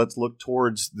here. Let's look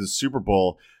towards the Super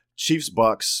Bowl. Chiefs,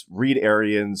 Bucks, Reed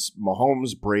Arians,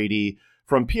 Mahomes, Brady.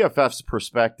 From PFF's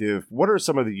perspective, what are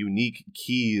some of the unique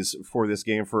keys for this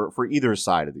game for either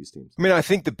side of these teams? I mean, I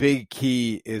think the big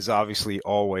key is obviously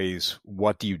always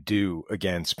what do you do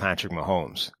against Patrick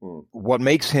Mahomes? What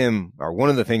makes him, or one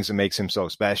of the things that makes him so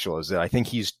special is that I think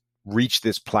he's reached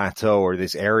this plateau or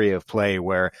this area of play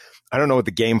where I don't know what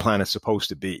the game plan is supposed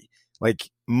to be. Like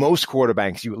most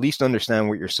quarterbacks, you at least understand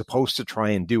what you're supposed to try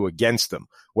and do against them.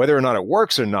 Whether or not it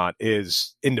works or not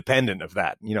is independent of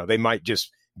that. They might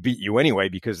just beat you anyway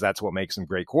because that's what makes them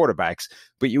great quarterbacks.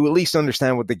 But you at least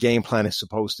understand what the game plan is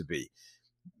supposed to be.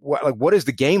 What is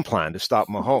the game plan to stop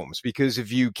Mahomes? Because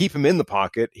if you keep him in the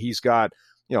pocket, he's got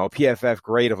a PFF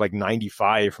grade of like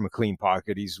 95 from a clean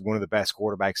pocket. He's one of the best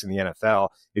quarterbacks in the NFL.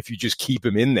 If you just keep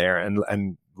him in there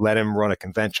and let him run a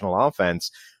conventional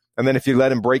offense. And then if you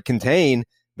let him break contain,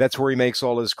 that's where he makes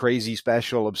all his crazy,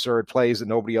 special, absurd plays that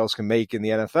nobody else can make in the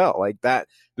NFL. Like that,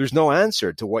 there's no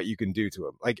answer to what you can do to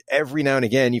him. Like every now and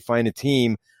again, you find a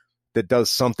team that does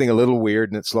something a little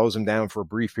weird and it slows him down for a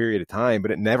brief period of time, but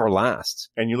it never lasts.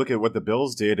 And you look at what the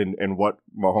Bills did and what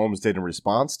Mahomes did in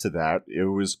response to that, it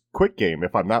was quick game,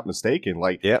 if I'm not mistaken.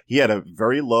 He had a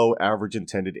very low average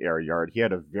intended air yard. He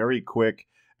had a very quick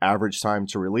average time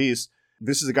to release.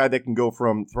 This is a guy that can go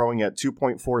from throwing at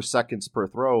 2.4 seconds per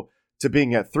throw to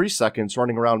being at 3 seconds,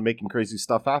 running around, making crazy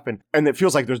stuff happen. And it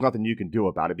feels like there's nothing you can do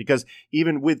about it because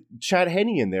even with Chad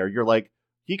Henne in there, you're like,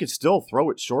 he could still throw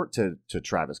it short to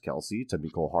Travis Kelce, to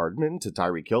Mecole Hardman, to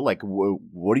Tyreek Hill. Like,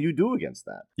 what do you do against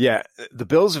that? Yeah, the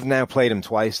Bills have now played him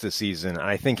twice this season, and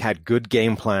I think had good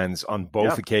game plans on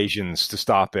both occasions to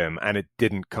stop him, and it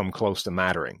didn't come close to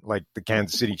mattering. Like, the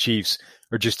Kansas City Chiefs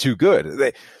are just too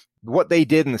good. What they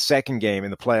did in the second game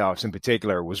in the playoffs in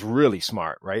particular was really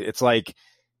smart, right? It's like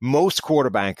most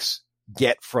quarterbacks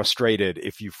get frustrated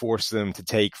if you force them to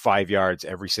take 5 yards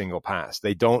every single pass.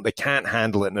 They can't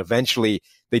handle it. And eventually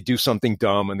they do something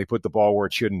dumb and they put the ball where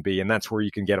it shouldn't be. And that's where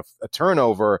you can get a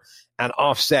turnover and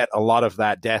offset a lot of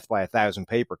that death by 1,000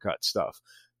 paper cut stuff.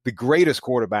 The greatest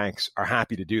quarterbacks are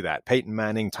happy to do that. Peyton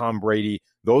Manning, Tom Brady,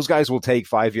 those guys will take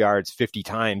 5 yards 50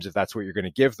 times if that's what you're going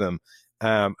to give them.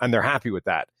 And they're happy with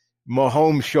that.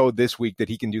 Mahomes showed this week that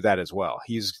he can do that as well.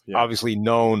 He's obviously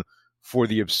known for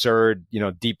the absurd,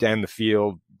 deep down the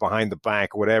field, behind the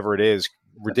back, whatever it is,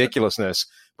 ridiculousness.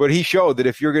 But he showed that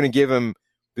if you're going to give him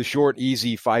the short,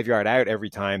 easy 5 yard out every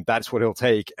time, that's what he'll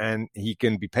take. And he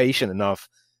can be patient enough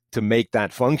to make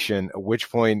that function, at which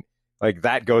point, like,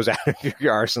 that goes out of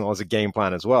your arsenal as a game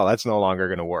plan as well. That's no longer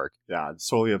going to work. Yeah, it's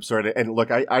totally absurd. And look,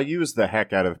 I use the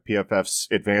heck out of PFF's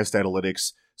advanced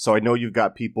analytics. So I know you've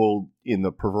got people in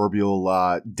the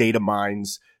proverbial data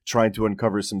mines trying to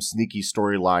uncover some sneaky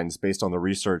storylines based on the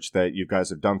research that you guys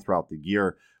have done throughout the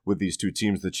year with these two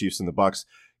teams, the Chiefs and the Bucks.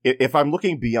 If I'm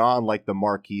looking beyond like the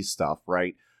marquee stuff,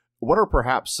 right, what are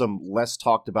perhaps some less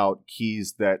talked about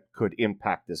keys that could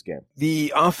impact this game?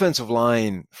 The offensive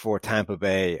line for Tampa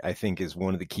Bay, I think, is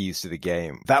one of the keys to the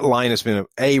game. That line has been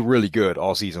really good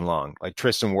all season long. Like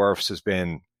Tristan Wirfs has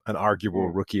been an arguable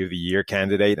rookie of the year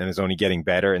candidate and is only getting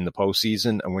better in the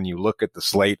postseason. And when you look at the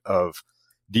slate of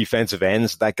defensive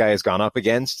ends that guy has gone up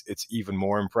against, it's even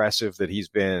more impressive that he's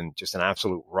been just an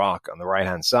absolute rock on the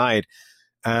right-hand side.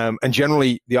 And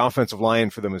generally, the offensive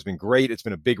line for them has been great. It's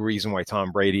been a big reason why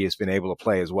Tom Brady has been able to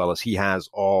play as well as he has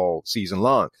all season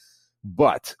long.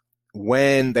 But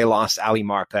when they lost Ali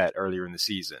Marpet earlier in the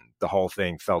season, the whole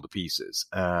thing fell to pieces.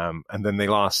 And then they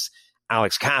lost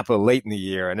Alex Kappa late in the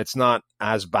year, and it's not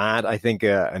as bad, I think,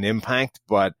 an impact.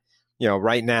 But,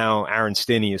 right now, Aaron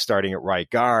Stinney is starting at right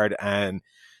guard, and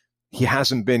he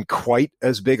hasn't been quite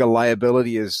as big a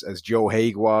liability as Joe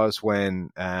Haig was when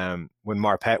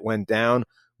Marpet went down,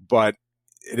 but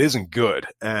it isn't good.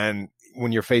 And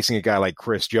when you're facing a guy like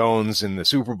Chris Jones in the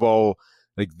Super Bowl,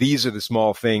 like these are the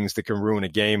small things that can ruin a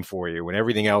game for you when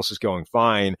everything else is going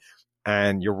fine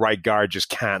and your right guard just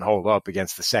can't hold up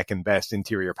against the second best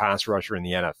interior pass rusher in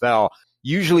the NFL.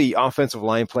 Usually offensive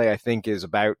line play, I think, is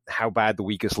about how bad the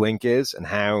weakest link is and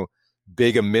how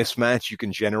big a mismatch you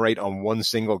can generate on one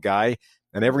single guy.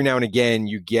 And every now and again,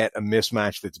 you get a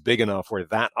mismatch that's big enough where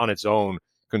that on its own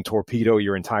can torpedo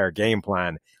your entire game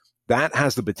plan. That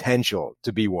has the potential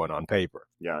to be one on paper.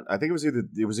 Yeah, I think it was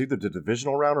either the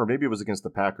divisional round or maybe it was against the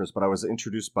Packers, but I was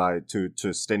introduced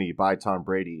to Stinnie by Tom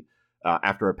Brady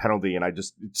after a penalty, and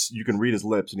you can read his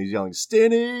lips, and he's yelling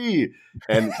 "Stinnie,"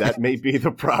 and that may be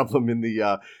the problem in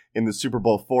the Super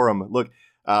Bowl forum. Look,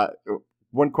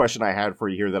 one question I had for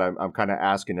you here that I'm kind of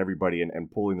asking everybody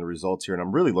and pulling the results here, and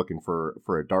I'm really looking for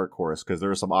a dark horse because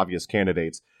there are some obvious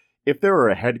candidates. If there were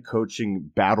a head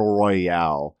coaching battle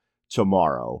royale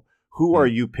tomorrow, who are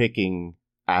you picking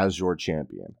as your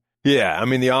champion? Yeah, I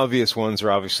mean, the obvious ones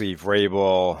are obviously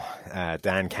Vrabel,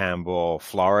 Dan Campbell,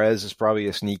 Flores is probably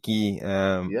a sneaky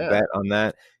bet on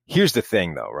that. Here's the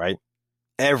thing, though, right?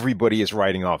 Everybody is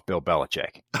writing off Bill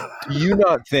Belichick. Do you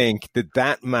not think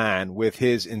that man, with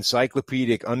his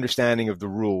encyclopedic understanding of the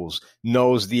rules,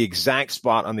 knows the exact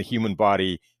spot on the human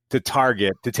body to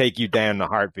target to take you down in a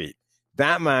heartbeat?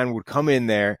 That man would come in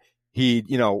there. He'd,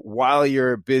 while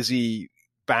you're busy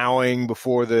bowing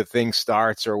before the thing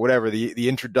starts or whatever, the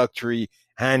introductory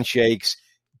handshakes,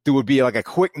 there would be like a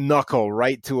quick knuckle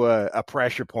right to a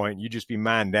pressure point. You'd just be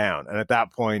man down. And at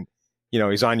that point,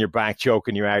 he's on your back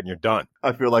choking you out and you're done.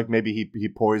 I feel like maybe he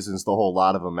poisons the whole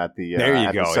lot of them at the,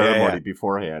 the ceremony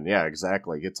beforehand. Yeah,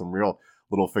 exactly. Get some real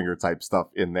little finger type stuff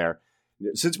in there.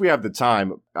 Since we have the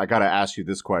time, I got to ask you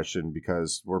this question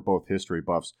because we're both history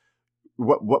buffs.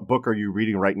 What book are you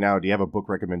reading right now? Do you have a book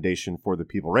recommendation for the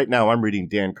people? Right now, I'm reading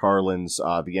Dan Carlin's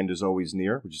The End Is Always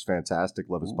Near, which is fantastic.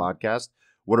 Love his podcast.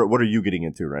 What are you getting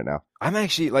into right now? I'm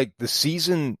actually the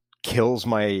season kills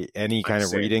any kind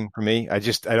of reading for me. I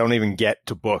don't even get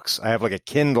to books. I have a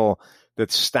Kindle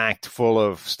that's stacked full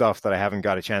of stuff that I haven't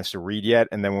got a chance to read yet.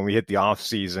 And then when we hit the off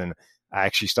season, I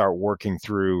actually start working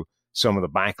through some of the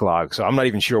backlog. So I'm not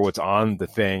even sure what's on the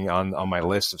thing on my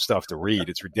list of stuff to read.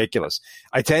 It's ridiculous.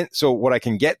 So what I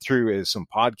can get through is some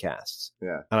podcasts.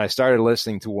 Yeah. And I started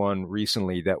listening to one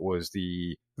recently that was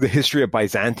the history of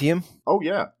Byzantium. Oh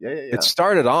yeah. It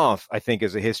started off, I think,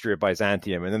 as a history of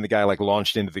Byzantium. And then the guy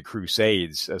launched into the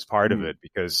Crusades as part of it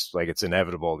because it's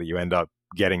inevitable that you end up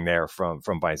getting there from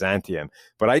Byzantium.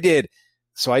 But I did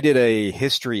a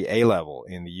history A-level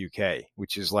in the UK,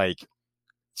 which is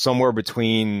somewhere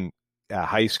between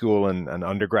high school and an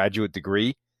undergraduate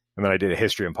degree. And then I did a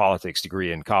history and politics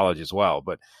degree in college as well.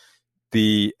 But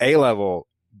the A-level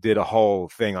did a whole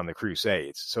thing on the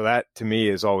Crusades. So that to me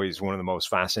is always one of the most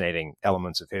fascinating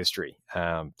elements of history.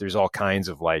 There's all kinds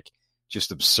of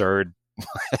just absurd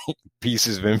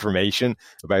pieces of information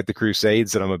about the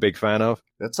Crusades that I'm a big fan of.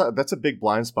 That's a big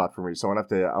blind spot for me. So I'm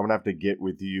gonna have to get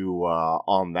with you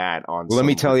on that. Let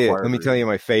me tell you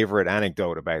my favorite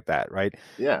anecdote about that. Right?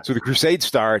 Yeah. So the Crusade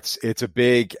starts. It's a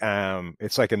big.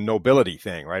 It's like a nobility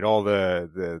thing, right? All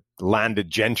the landed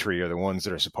gentry are the ones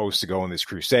that are supposed to go on this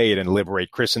crusade and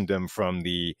liberate Christendom from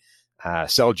the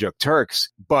Seljuk Turks,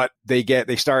 but they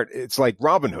start, it's like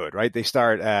Robin Hood, right? They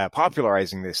start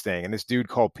popularizing this thing, and this dude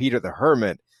called Peter the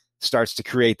Hermit starts to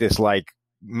create this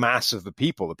mass of the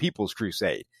People's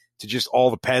Crusade, to just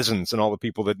all the peasants and all the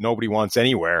people that nobody wants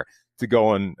anywhere to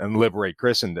go and liberate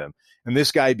Christendom. And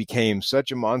this guy became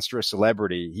such a monstrous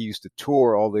celebrity. He used to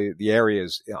tour all the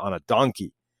areas on a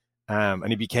donkey, and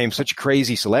he became such a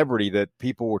crazy celebrity that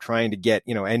people were trying to get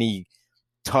any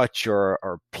touch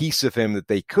or piece of him that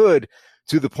they could,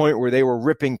 to the point where they were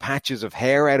ripping patches of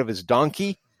hair out of his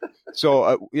donkey.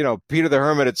 So, Peter the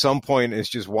Hermit at some point is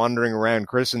just wandering around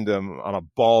Christendom on a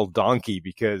bald donkey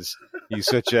because he's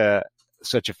such a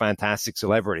fantastic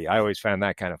celebrity. I always found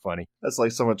that kind of funny. That's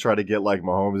like someone trying to get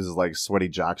Mahomes' sweaty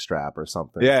jockstrap or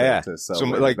something. Yeah.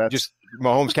 So just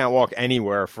Mahomes can't walk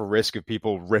anywhere for risk of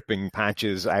people ripping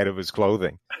patches out of his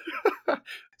clothing.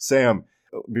 Sam,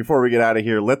 before we get out of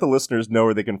here, let the listeners know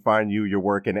where they can find you, your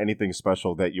work, and anything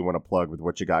special that you want to plug with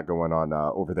what you got going on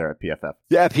over there at PFF.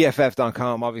 Yeah,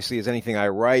 PFF.com obviously is anything I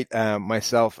write.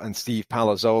 Myself and Steve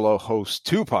Palazzolo host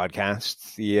two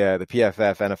podcasts, the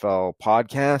PFF NFL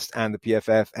podcast and the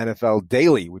PFF NFL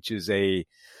Daily, which is a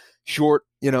short,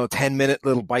 10-minute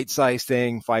little bite-sized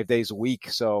thing, 5 days a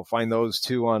week. So find those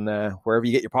two on wherever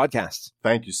you get your podcasts.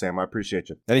 Thank you, Sam. I appreciate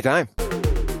you. Anytime.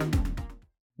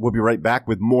 We'll be right back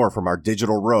with more from our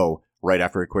Digital Row right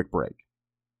after a quick break.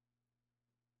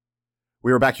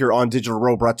 We are back here on Digital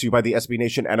Row, brought to you by the SB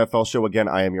Nation NFL Show. Again,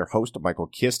 I am your host, Michael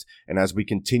Kist. And as we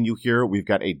continue here, we've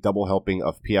got a double helping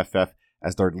of PFF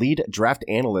as their lead draft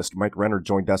analyst, Mike Renner,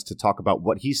 joined us to talk about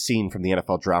what he's seen from the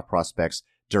NFL draft prospects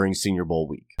during Senior Bowl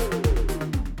week.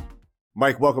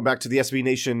 Mike, welcome back to the SB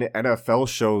Nation NFL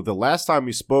show. The last time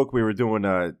we spoke, we were doing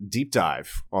a deep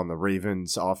dive on the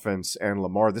Ravens offense and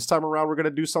Lamar. This time around, we're going to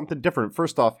do something different.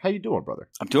 First off, how you doing, brother?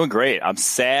 I'm doing great. I'm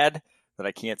sad that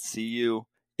I can't see you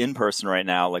in person right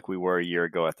now like we were a year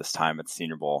ago at this time at the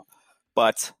Senior Bowl,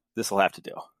 but this will have to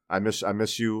do. I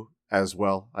miss you as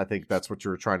well. I think that's what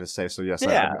you were trying to say. So yes,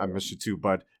 Yeah. I miss you too,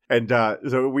 bud. And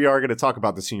so we are going to talk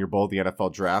about the Senior Bowl, the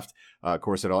NFL draft. Of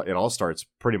course, it all starts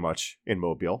pretty much in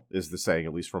Mobile, is the saying,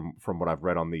 at least from what I've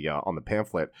read on the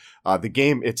pamphlet. The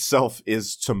game itself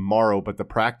is tomorrow, but the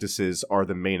practices are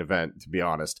the main event, to be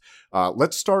honest.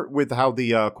 Let's start with how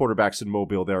the quarterbacks in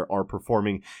Mobile there are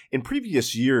performing. In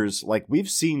previous years, like we've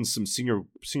seen some Senior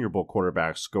Bowl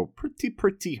quarterbacks go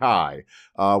pretty high.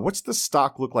 What's the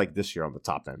stock look like this year on the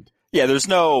top end? Yeah, there's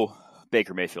no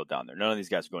Baker Mayfield down there. None of these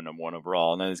guys are going number 1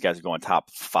 overall. None of these guys are going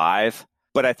top 5.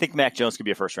 But I think Mac Jones could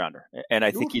be a first rounder. And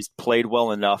I think he's played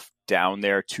well enough down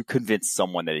there to convince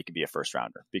someone that he could be a first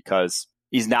rounder, because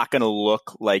he's not going to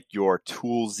look like your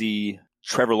toolsy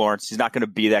Trevor Lawrence. He's not going to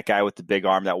be that guy with the big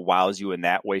arm that wows you in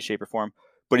that way, shape, or form.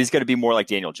 But he's going to be more like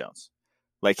Daniel Jones.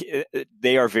 Like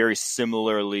they are very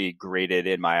similarly graded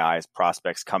in my eyes,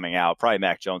 prospects coming out. Probably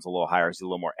Mac Jones a little higher. He's a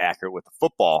little more accurate with the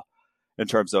football in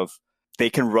terms of they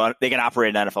can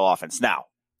operate an NFL offense. Now,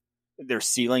 their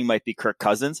ceiling might be Kirk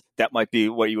Cousins. That might be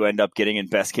what you end up getting in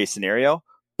best case scenario.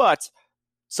 But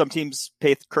some teams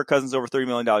pay Kirk Cousins over $30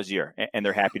 million a year, and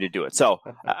they're happy to do it. So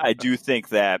I do think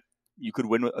that you could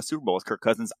win a Super Bowl with Kirk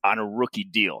Cousins on a rookie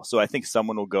deal. So I think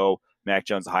someone will go Mac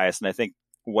Jones the highest. And I think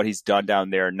what he's done down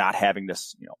there, not having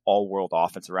this all-world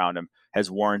offense around him,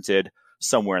 has warranted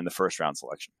somewhere in the first round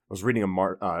selection. I was reading an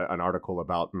article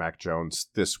about Mac Jones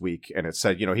this week, and it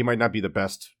said, he might not be the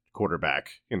best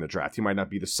quarterback in the draft. He might not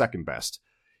be the second best.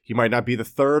 He might not be the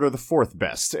third or the fourth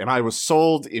best. And I was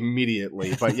sold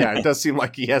immediately. But yeah, it does seem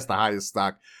like he has the highest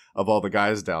stock of all the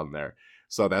guys down there.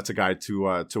 So that's a guy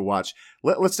to watch.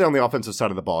 Let's stay on the offensive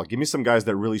side of the ball. Give me some guys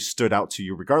that really stood out to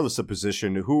you, regardless of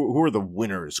position. Who are the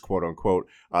winners, quote unquote,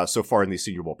 so far in these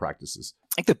Senior Bowl practices?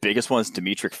 I think the biggest one is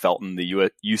Demetric Felton, the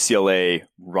UCLA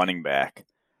running back.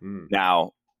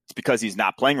 Now, it's because he's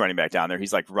not playing running back down there.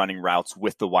 He's like running routes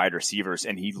with the wide receivers,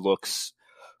 and he looks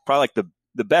probably like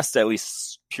the best, at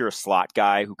least pure slot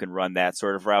guy who can run that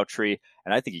sort of route tree.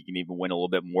 And I think he can even win a little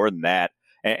bit more than that.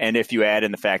 And if you add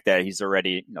in the fact that he's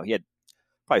already, he had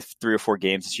probably 3 or 4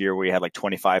 games this year where he had like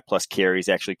 25 plus carries,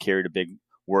 actually carried a big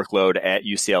workload at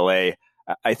UCLA.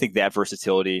 I think that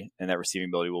versatility and that receiving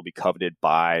ability will be coveted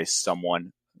by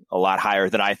someone a lot higher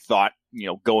than I thought,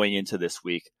 going into this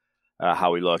week,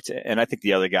 how he looked. And I think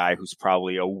the other guy who's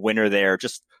probably a winner there,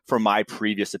 just from my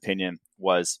previous opinion,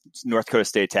 was North Dakota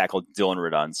State tackle Dylan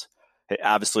Reduns.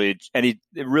 Obviously, and it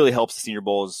really helps the Senior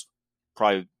Bowl is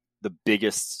probably the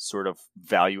biggest sort of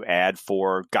value add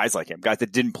for guys like him, guys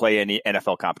that didn't play any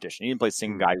NFL competition. He didn't play a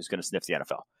single guy who's going to sniff the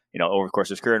NFL. Over the course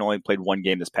of his career, and only played 1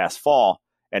 game this past fall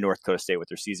at North Dakota State with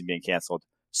their season being canceled.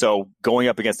 So going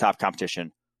up against top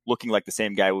competition, looking like the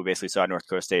same guy we basically saw at North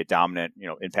Dakota State, dominant,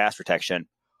 in pass protection,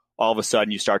 all of a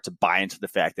sudden you start to buy into the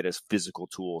fact that his physical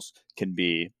tools can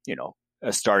be,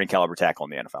 a starting caliber tackle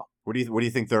in the NFL. What do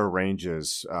you think their range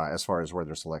is as far as where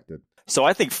they're selected? So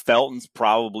I think Felton's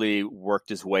probably worked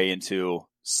his way into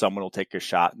someone will take a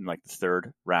shot in like the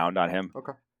 3rd round on him.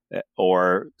 Okay.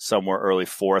 Or somewhere early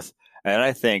 4th. And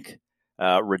I think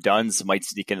Reduns might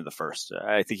sneak into the 1st.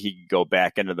 I think he could go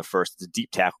back into the 1st. It's a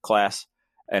deep tackle class.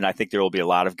 And I think there will be a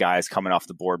lot of guys coming off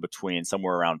the board between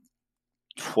somewhere around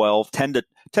 10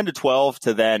 to 12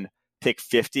 to then pick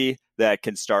 50 that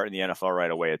can start in the NFL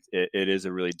right away. It is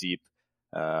a really deep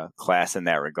class in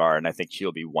that regard. And I think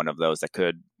he'll be one of those that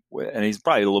could, and he's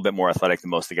probably a little bit more athletic than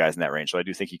most of the guys in that range. So I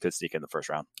do think he could sneak in the 1st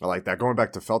round. I like that. Going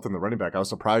back to Felton, the running back, I was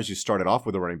surprised you started off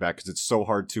with a running back because it's so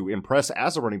hard to impress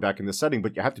as a running back in this setting,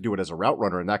 but you have to do it as a route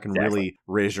runner, and that can really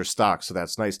raise your stock. So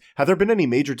that's nice. Have there been any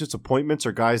major disappointments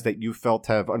or guys that you felt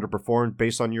have underperformed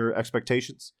based on your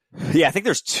expectations? Yeah, I think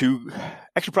there's 2,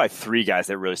 actually probably 3 guys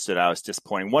that really stood out as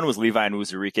disappointing. One was Levi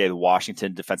Onwuzurike, the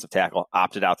Washington defensive tackle,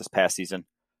 opted out this past season.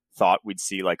 Thought we'd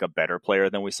see like a better player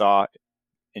than we saw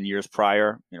in years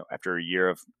prior. After a year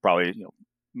of probably,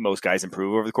 most guys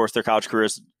improve over the course of their college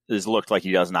careers, has looked like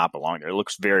he does not belong there. It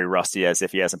looks very rusty, as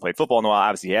if he hasn't played football in a while.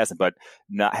 Obviously he hasn't, but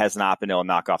has not been able to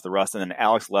knock off the rust. And then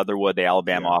Alex Leatherwood, the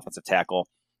Alabama offensive tackle,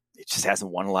 it just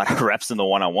hasn't won a lot of reps in the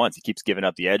one-on-ones. He keeps giving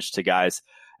up the edge to guys,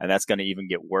 and that's going to even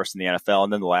get worse in the NFL.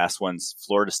 And then the last one's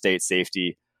Florida State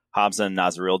safety, Hamza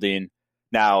Nasirildeen.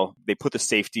 Now, they put the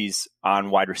safeties on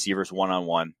wide receivers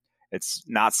one-on-one. It's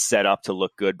not set up to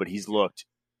look good, but he's looked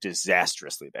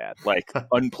disastrously bad, like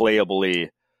unplayably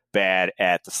bad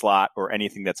at the slot or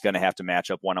anything that's going to have to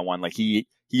match up one-on-one. Like he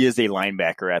is a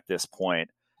linebacker at this point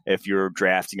if you're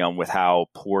drafting him with how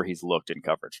poor he's looked in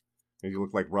coverage. You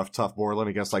look like rough, tough Borland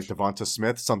against like Devonta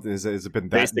Smith. Something has it been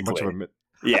that Basically. much of a...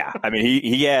 Yeah, I mean,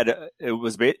 it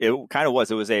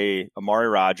was a Amari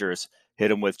Rodgers hit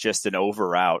him with just an over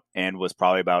route and was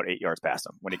probably about 8 yards past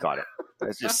him when he caught it.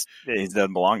 It's just, he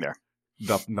doesn't belong there.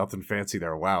 Nothing fancy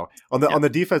there. Wow. On the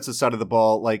defensive side of the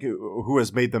ball, like who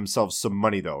has made themselves some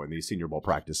money though in these Senior Bowl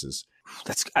practices?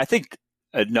 I think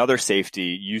another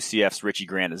safety, UCF's Richie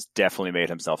Grant, has definitely made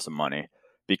himself some money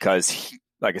because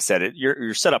like I said,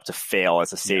 you're set up to fail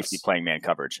as a safety playing man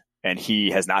coverage, and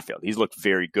he has not failed. He's looked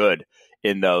very good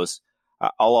in those.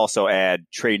 I'll also add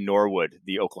Trey Norwood,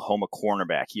 the Oklahoma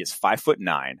cornerback. He is 5'9",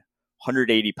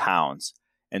 180 pounds,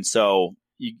 and so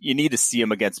you need to see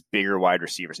him against bigger wide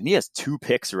receivers. And he has 2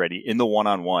 picks already in the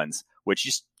one-on-ones,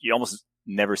 which you almost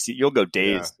never see. You'll go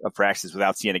days of practice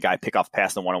without seeing a guy pick off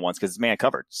pass in the one-on-ones because it's man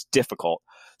covered. It's difficult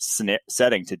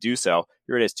setting to do so.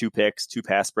 Here it is, 2 picks, 2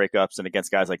 pass breakups, and against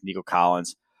guys like Nico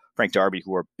Collins, Frank Darby,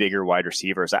 who are bigger wide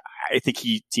receivers. I think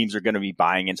teams are going to be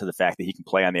buying into the fact that he can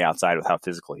play on the outside with how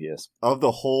physical he is. Of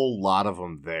the whole lot of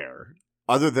them there,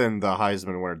 other than the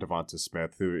Heisman winner Devonta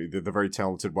Smith, who the very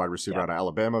talented wide receiver out of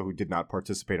Alabama, who did not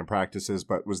participate in practices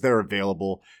but was there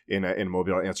available in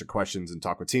Mobile to answer questions and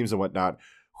talk with teams and whatnot.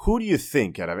 Who do you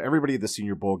think out of everybody at the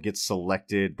Senior Bowl gets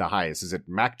selected the highest? Is it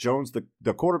Mac Jones,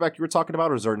 the quarterback you were talking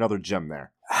about, or is there another gem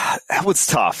there? That was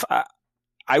tough.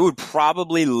 I would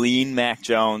probably lean Mac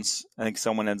Jones. I think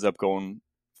someone ends up going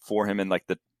for him in like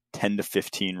the 10 to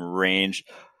 15 range.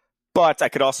 But I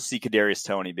could also see Kadarius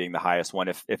Toney being the highest one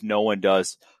if no one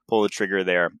does pull the trigger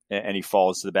there and he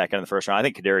falls to the back end of the first round. I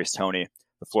think Kadarius Toney,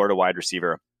 the Florida wide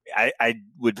receiver, I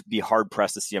would be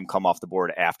hard-pressed to see him come off the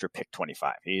board after pick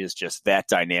 25. He is just that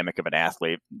dynamic of an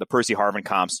athlete. The Percy Harvin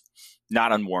comps,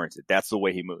 not unwarranted. That's the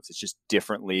way he moves. It's just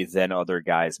differently than other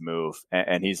guys move.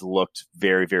 And he's looked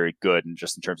very, very good in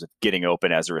terms of getting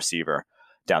open as a receiver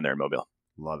down there in Mobile.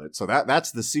 Love it. So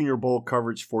that's the Senior Bowl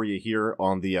coverage for you here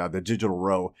on the Digital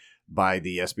Row by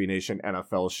the SB Nation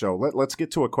NFL show. Let's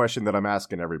get to a question that I'm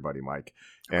asking everybody, Mike.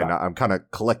 And okay. I'm kind of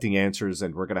collecting answers,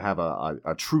 and we're going to have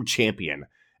a true champion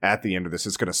at the end of this.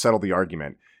 It's going to settle the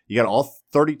argument. You got all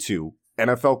 32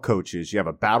 NFL coaches. You have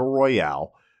a battle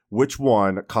royale. Which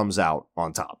one comes out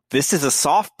on top? This is a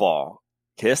softball.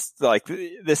 Kiss. Like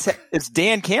this, it's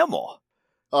Dan Campbell.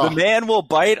 The man will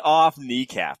bite off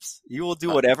kneecaps. He will do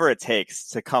whatever it takes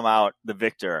to come out the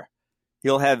victor.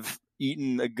 He'll have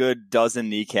eaten a good dozen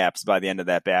kneecaps by the end of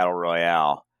that battle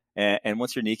royale. And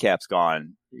once your kneecap's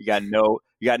gone, you got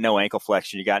no ankle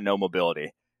flexion. You got no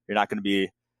mobility. You're not going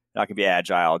to be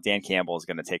agile. Dan Campbell is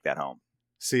going to take that home.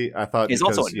 See, I thought he's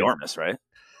also enormous, right?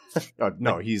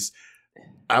 No, he's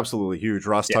absolutely huge.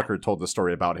 Ross Tucker told the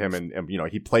story about him, and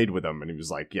he played with him, and he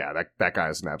was like, "Yeah, that guy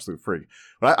is an absolute freak."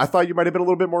 But I thought you might have been a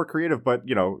little bit more creative, but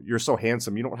you're so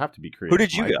handsome, you don't have to be creative. Who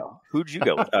did you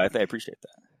go with? I appreciate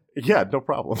that. Yeah, no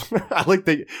problem. I like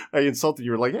that I insulted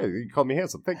you. Were like, "Hey, you called me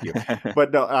handsome. Thank you."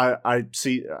 But no, I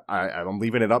see. I'm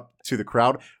leaving it up to the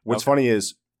crowd. What's funny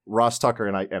is Ross Tucker,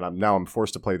 and I'm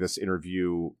forced to play this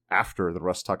interview after the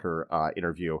Ross Tucker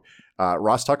interview.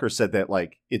 Ross Tucker said that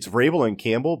like it's Vrabel and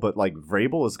Campbell, but like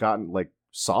Vrabel has gotten like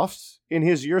soft in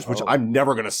his years, which I'm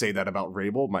never going to say that about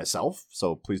Vrabel myself.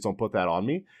 So please don't put that on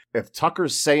me. If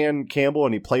Tucker's saying Campbell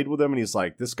and he played with him and he's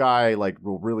like, this guy like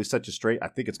will really set you straight, I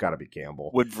think it's got to be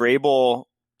Campbell. Would Vrabel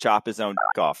chop his own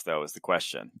dick off though? Is the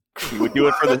question. He would do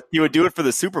it for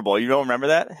the Super Bowl. You don't remember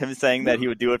that? Him saying that he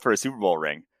would do it for a Super Bowl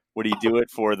ring. Would he do it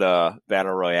for the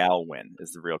Battle Royale win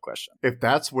is the real question. If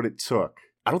that's what it took.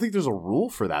 I don't think there's a rule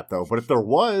for that, though. But if there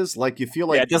was, like, you feel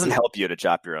like... Yeah, it doesn't help you to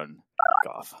chop your own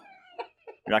off.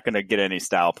 You're not going to get any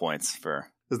style points for...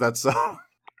 Is that so?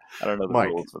 I don't know the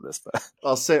rules for this, but...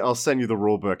 I'll send you the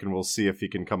rule book, and we'll see if you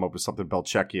can come up with something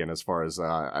Belichickian as far as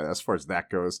that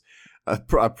goes. I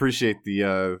appreciate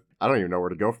the... I don't even know where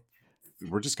to go.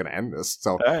 We're just going to end this.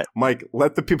 So, right. Mike,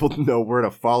 let the people know where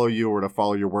to follow you, where to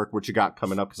follow your work, what you got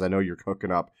coming up, because I know you're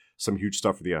cooking up some huge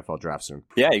stuff for the NFL draft soon.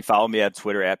 Yeah, you follow me at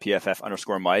Twitter at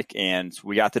PFF_Mike, and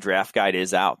we got the draft guide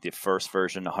is out. The first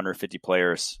version, 150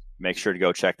 players. Make sure to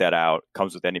go check that out.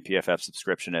 Comes with any PFF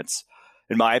subscription. It's,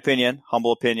 in my opinion,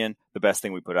 humble opinion, the best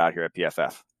thing we put out here at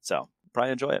PFF. So,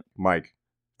 probably enjoy it. Mike,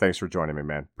 thanks for joining me,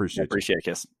 man. Appreciate it,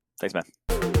 Kiss. Thanks, man.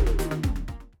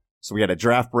 So we had a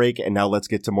draft break, and now let's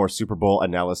get to more Super Bowl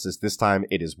analysis. This time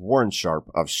it is Warren Sharp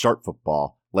of Sharp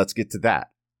Football. Let's get to that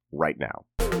right now.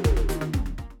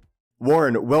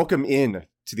 Warren, welcome in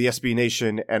to the SB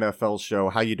Nation NFL show.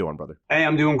 How you doing, brother? Hey,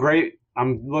 I'm doing great.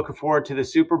 I'm looking forward to the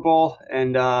Super Bowl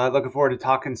and looking forward to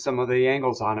talking some of the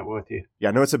angles on it with you. Yeah,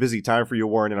 I know it's a busy time for you,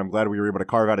 Warren, and I'm glad we were able to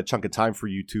carve out a chunk of time for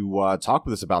you to talk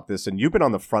with us about this. And you've been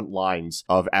on the front lines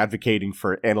of advocating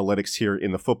for analytics here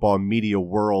in the football media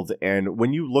world. And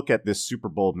when you look at this Super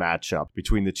Bowl matchup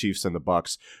between the Chiefs and the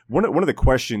Bucs, one of the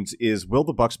questions is, will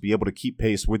the Bucs be able to keep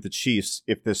pace with the Chiefs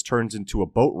if this turns into a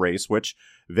boat race, which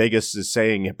Vegas is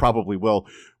saying it probably will?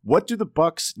 What do the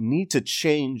Bucs need to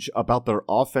change about their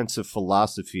offensive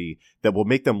philosophy that will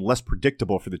make them less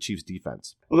predictable for the Chiefs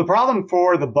defense? Well, the problem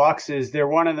for the Bucs is they're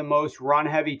one of the most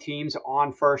run-heavy teams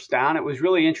on first down. It was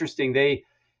really interesting. They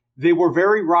were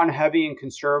very run-heavy and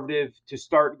conservative to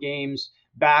start games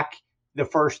back the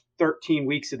first 13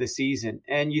 weeks of the season.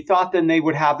 And you thought then they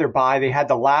would have their bye. They had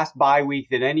the last bye week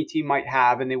that any team might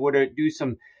have, and they would do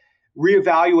some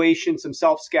reevaluation, some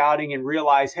self-scouting, and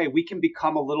realize, hey, we can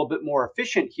become a little bit more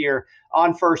efficient here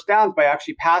on first downs by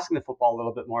actually passing the football a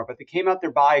little bit more. But they came out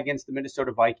their bye against the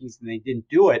Minnesota Vikings and they didn't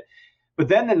do it. But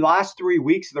then the last 3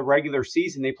 weeks of the regular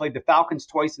season, they played the Falcons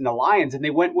twice and the Lions, and they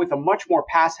went with a much more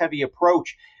pass-heavy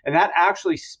approach. And that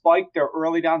actually spiked their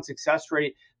early down success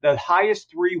rate. The highest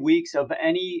 3 weeks of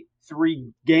any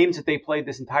 3 games that they played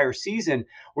this entire season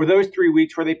were those 3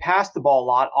 weeks where they passed the ball a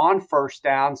lot on first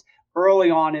downs.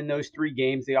 Early on in those 3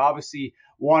 games, they obviously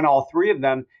won all 3 of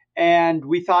them. And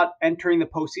we thought entering the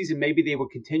postseason, maybe they would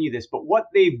continue this. But what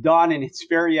they've done, and it's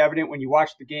very evident when you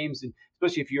watch the games, and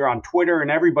especially if you're on Twitter and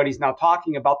everybody's now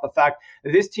talking about the fact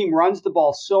that this team runs the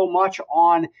ball so much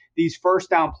on these first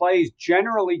down plays,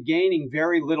 generally gaining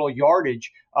very little yardage.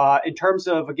 In terms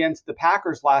of against the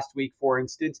Packers last week, for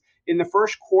instance, in the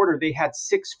first quarter, they had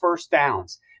 6 first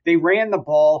downs. They ran the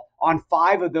ball on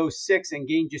 5 of those 6 and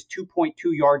gained just 2.2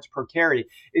 yards per carry.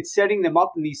 It's setting them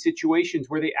up in these situations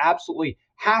where they absolutely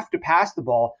have to pass the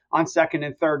ball on second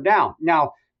and third down.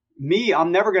 Now,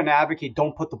 I'm never going to advocate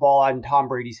don't put the ball out in Tom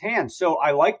Brady's hands. So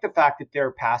I like the fact that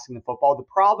they're passing the football. The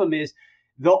problem is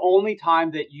the only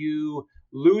time that you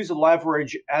lose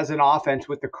leverage as an offense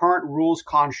with the current rules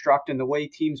construct and the way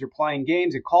teams are playing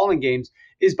games and calling games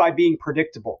is by being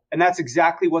predictable. And that's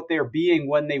exactly what they're being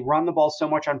when they run the ball so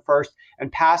much on first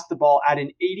and pass the ball at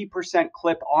an 80%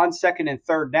 clip on second and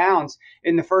third downs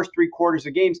in the first 3 quarters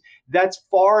of games. That's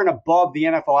far and above the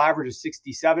NFL average of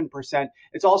 67%.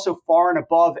 It's also far and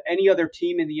above any other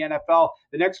team in the NFL.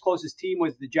 The next closest team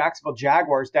was the Jacksonville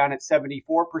Jaguars down at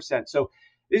 74%. So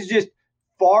this is just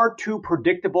far too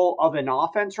predictable of an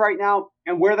offense right now.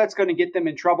 And where that's going to get them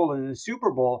in trouble in the Super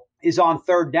Bowl is on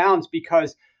third downs,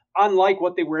 because unlike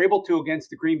what they were able to against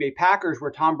the Green Bay Packers,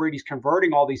 where Tom Brady's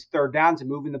converting all these third downs and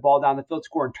moving the ball down the field,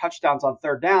 scoring touchdowns on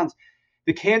third downs,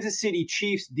 the Kansas City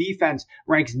Chiefs defense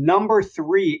ranks number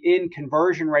 3 in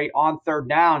conversion rate on third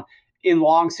down in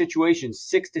long situations.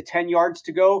 6 to 10 yards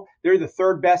to go, they're the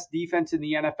 3rd best defense in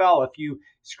the NFL. If you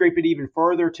scrape it even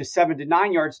further to 7 to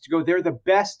 9 yards to go, they're the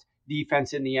best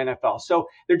defense in the NFL. So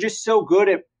they're just so good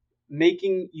at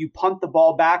making you punt the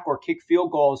ball back or kick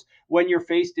field goals when you're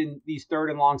faced in these third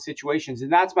and long situations.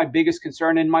 And that's my biggest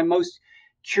concern. And my most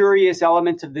curious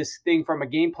element of this thing from a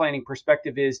game planning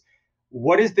perspective is,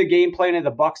 what is the game plan of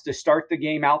the Bucs to start the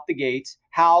game out the gates?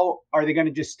 How are they going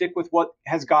to just stick with what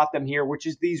has got them here, which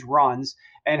is these runs?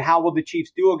 And how will the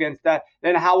Chiefs do against that?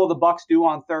 Then how will the Bucs do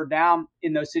on third down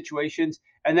in those situations?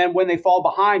 And then when they fall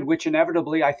behind, which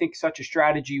inevitably I think such a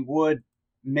strategy would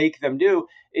make them do,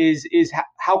 is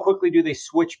how quickly do they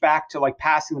switch back to like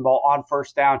passing the ball on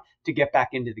first down to get back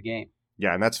into the game?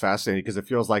 Yeah, and that's fascinating because it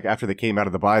feels like after they came out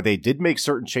of the bye, they did make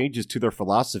certain changes to their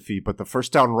philosophy, but the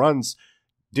first down runs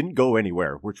didn't go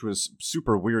anywhere, which was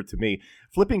super weird to me.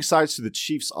 Flipping sides to the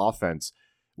Chiefs offense,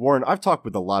 Warren, I've talked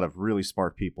with a lot of really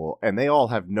smart people, and they all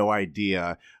have no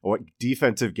idea what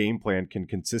defensive game plan can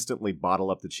consistently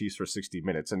bottle up the Chiefs for 60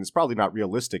 minutes, and it's probably not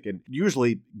realistic. And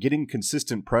usually getting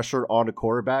consistent pressure on a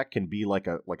quarterback can be like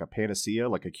a panacea,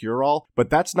 like a cure-all,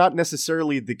 but that's not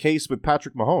necessarily the case with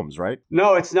Patrick Mahomes, right?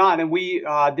 No, it's not. And we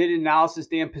did an analysis,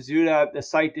 Dan Pizzuta, the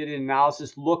site did an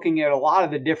analysis looking at a lot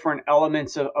of the different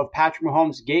elements of Patrick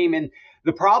Mahomes' game. And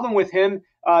the problem with him,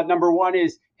 number one,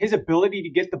 is his ability to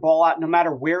get the ball out no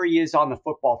matter where he is on the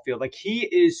football field. Like, he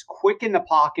is quick in the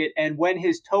pocket, and when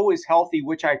his toe is healthy,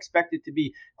 which I expect it to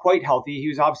be quite healthy, he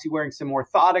was obviously wearing some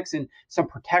orthotics and some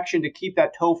protection to keep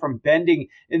that toe from bending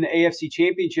in the AFC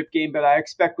Championship game. But I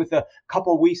expect with a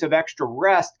couple of weeks of extra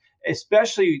rest,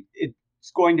 especially, it's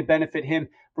going to benefit him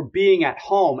for being at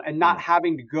home and not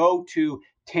having to go to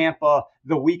Tampa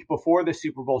the week before the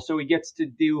Super Bowl. So he gets to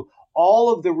do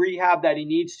all of the rehab that he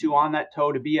needs to on that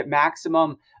toe to be at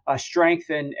maximum strength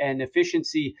and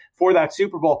efficiency for that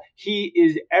Super Bowl. He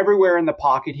is everywhere in the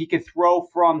pocket. He could throw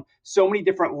from so many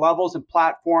different levels and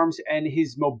platforms, and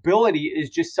his mobility is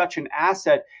just such an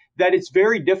asset that it's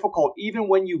very difficult, even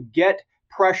when you get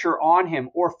pressure on him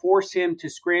or force him to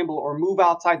scramble or move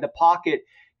outside the pocket.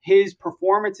 His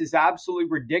performance is absolutely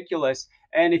ridiculous.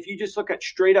 And if you just look at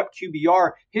straight up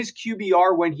QBR, his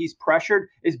QBR when he's pressured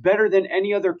is better than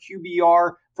any other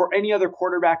QBR for any other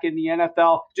quarterback in the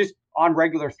NFL, just on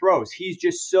regular throws. He's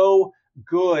just so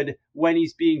good when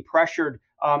he's being pressured.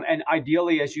 And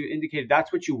ideally, as you indicated,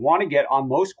 that's what you want to get on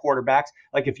most quarterbacks.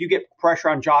 Like if you get pressure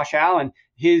on Josh Allen,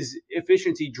 his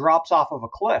efficiency drops off of a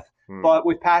cliff. But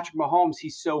with Patrick Mahomes,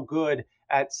 he's so good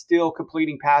at still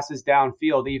completing passes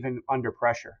downfield, even under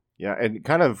pressure. Yeah, and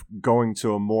kind of going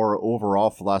to a more overall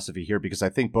philosophy here, because I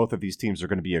think both of these teams are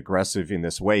going to be aggressive in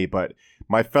this way. But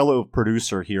my fellow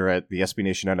producer here at the SB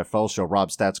Nation NFL show, Rob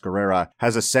Stats Guerrera,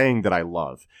 has a saying that I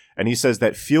love. And he says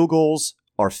that field goals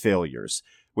are failures.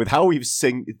 With how we've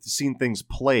seen things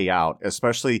play out,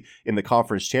 especially in the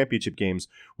conference championship games,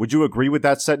 would you agree with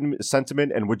that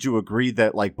sentiment? And would you agree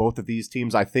that like both of these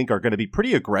teams, I think, are going to be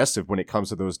pretty aggressive when it comes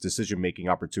to those decision-making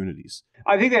opportunities?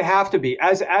 I think they have to be.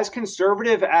 As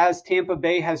conservative as Tampa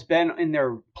Bay has been in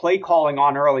their play calling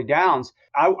on early downs,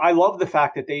 I love the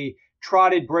fact that they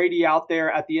trotted Brady out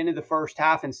there at the end of the first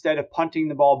half instead of punting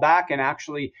the ball back and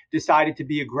actually decided to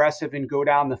be aggressive and go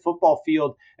down the football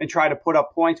field and try to put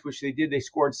up points, which they did. They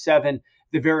scored 7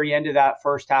 the very end of that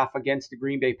first half against the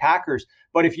Green Bay Packers.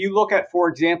 But if you look at, for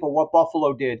example, what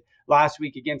Buffalo did last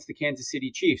week against the Kansas City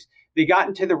Chiefs, they got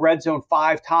into the red zone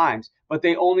 5 times, but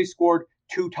they only scored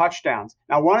 2 touchdowns.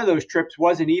 Now, one of those trips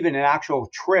wasn't even an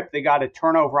actual trip. They got a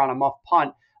turnover on a muff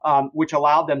punt, which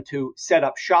allowed them to set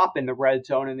up shop in the red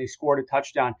zone, and they scored a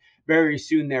touchdown very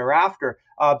soon thereafter.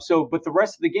 But the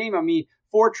rest of the game,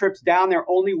 4 trips down there,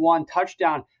 only 1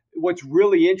 touchdown. What's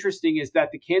really interesting is that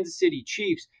the Kansas City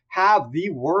Chiefs have the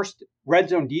worst red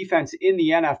zone defense in the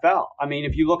NFL.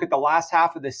 If you look at the last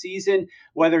half of the season,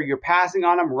 whether you're passing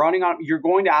on them, running on them, you're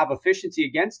going to have efficiency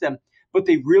against them. But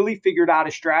they really figured out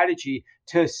a strategy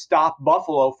to stop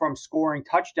Buffalo from scoring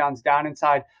touchdowns down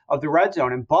inside of the red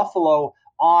zone. And Buffalo,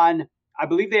 I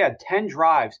believe they had 10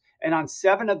 drives, and on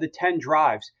 7 of the 10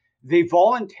 drives, they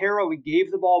voluntarily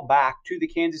gave the ball back to the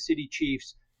Kansas City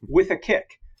Chiefs with a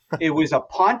kick. It was a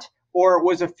punt or it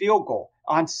was a field goal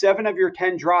on 7 of your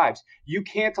 10 drives. You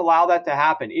can't allow that to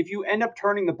happen. If you end up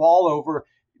turning the ball over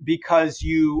because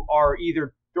you are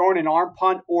either throwing an arm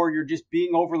punt or you're just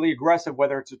being overly aggressive,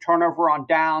 whether it's a turnover on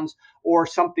downs or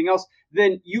something else,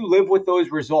 then you live with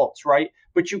those results, right?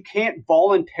 But you can't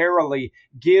voluntarily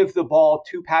give the ball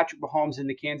to Patrick Mahomes and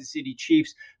the Kansas City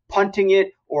Chiefs, punting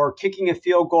it or kicking a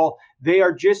field goal. They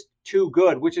are just too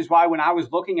good, which is why when I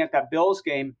was looking at that Bills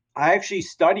game, I actually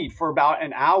studied for about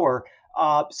an hour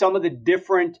some of the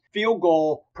different field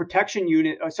goal protection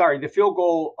the field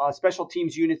goal special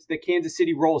teams units that Kansas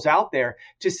City rolls out there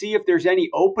to see if there's any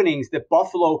openings that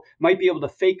Buffalo might be able to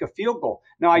fake a field goal.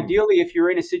 Now, ideally, if you're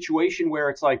in a situation where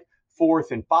it's like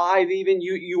 4th and 5, even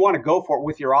you want to go for it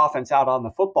with your offense out on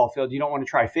the football field. You don't want to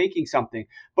try faking something.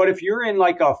 But if you're in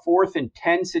like a 4th and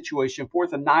 10 situation,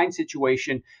 4th and 9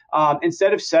 situation,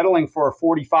 instead of settling for a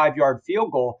 45-yard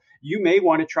field goal, you may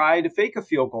want to try to fake a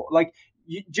field goal. Like,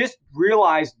 you just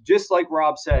realize, just like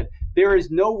Rob said, there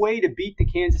is no way to beat the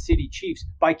Kansas City Chiefs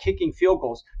by kicking field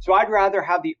goals. So I'd rather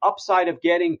have the upside of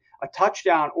getting a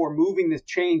touchdown or moving the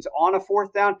chains on a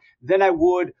 4th down than I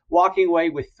would walking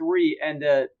away with 3. And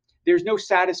there's no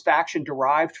satisfaction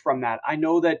derived from that. I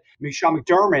know that Sean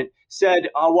McDermott said,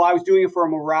 I was doing it for a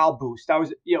morale boost.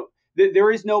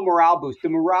 There is no morale boost. The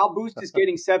morale boost is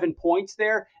getting 7 points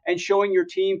there and showing your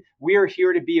team we are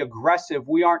here to be aggressive.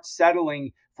 We aren't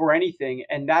settling for anything.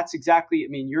 And that's exactly,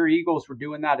 your Eagles were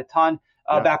doing that a ton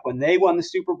back when they won the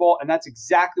Super Bowl. And that's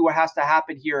exactly what has to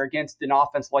happen here against an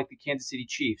offense like the Kansas City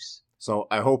Chiefs. So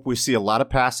I hope we see a lot of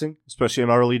passing, especially on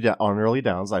early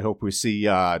downs. I hope we see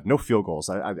no field goals.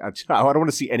 I don't want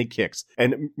to see any kicks.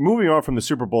 And moving on from the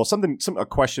Super Bowl, a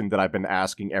question that I've been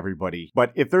asking everybody.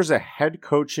 But if there's a head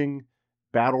coaching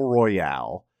battle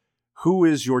royale, who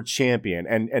is your champion?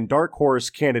 And dark horse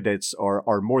candidates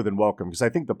are more than welcome, because I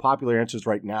think the popular answers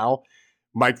right now,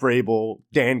 Mike Vrabel,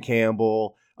 Dan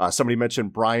Campbell. Somebody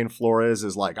mentioned Brian Flores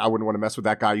is like, I wouldn't want to mess with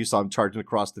that guy. You saw him charging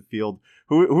across the field.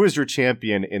 Who is your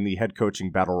champion in the head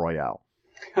coaching battle royale?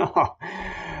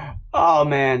 Oh,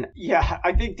 man. Yeah,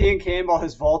 I think Dan Campbell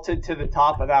has vaulted to the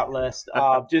top of that list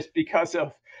just because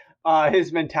of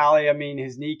his mentality.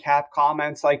 His kneecap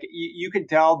comments, like you can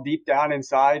tell deep down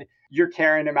inside, you're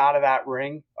carrying him out of that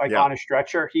ring, on a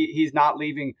stretcher. He's not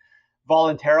leaving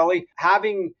voluntarily.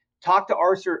 Having talk to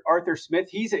Arthur Smith.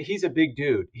 He's a big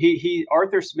dude.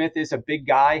 Arthur Smith is a big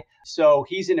guy, so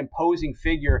he's an imposing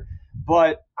figure.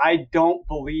 But I don't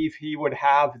believe he would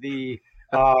have the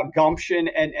gumption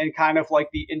and kind of like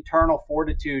the internal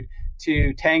fortitude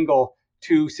to tangle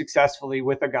too successfully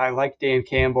with a guy like Dan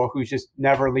Campbell, who's just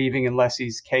never leaving unless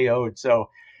he's KO'd. So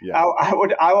yeah.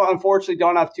 I unfortunately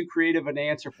don't have too creative an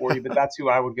answer for you, but that's who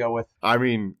I would go with. I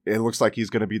mean, it looks like he's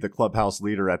going to be the clubhouse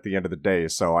leader at the end of the day,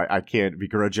 so I can't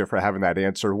begrudge you for having that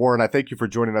answer. Warren, I thank you for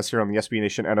joining us here on the SB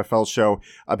Nation NFL show.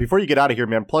 Before you get out of here,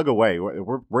 man, plug away.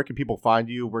 Where can people find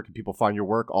you? Where can people find your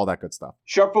work? All that good stuff.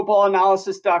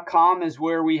 SharpFootballAnalysis.com is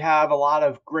where we have a lot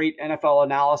of great NFL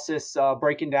analysis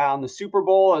breaking down the Super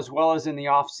Bowl, as well as in the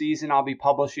off season. I'll be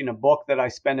publishing a book that I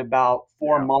spent about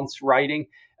 4 months writing.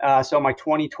 So my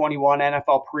 2021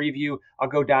 NFL preview, I'll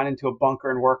go down into a bunker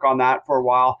and work on that for a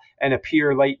while and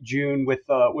appear late June with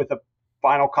a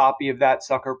final copy of that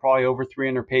sucker, probably over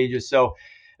 300 pages. So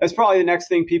that's probably the next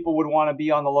thing people would want to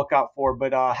be on the lookout for.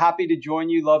 But happy to join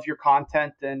you. Love your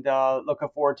content and looking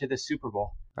forward to the Super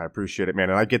Bowl. I appreciate it,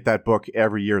 man. And I get that book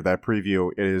every year. That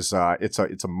preview is it's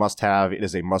a must-have. It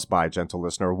is a must-buy, gentle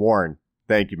listener. Warren,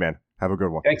 thank you, man. Have a good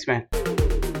one. Thanks, man.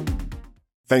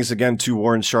 Thanks again to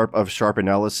Warren Sharp of Sharp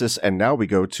Analysis. And now we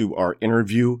go to our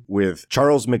interview with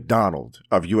Charles McDonald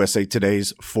of USA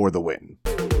Today's For the Win.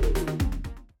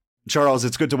 Charles,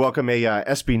 it's good to welcome a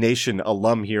SB Nation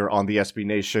alum here on the SB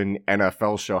Nation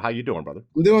NFL show. How you doing, brother?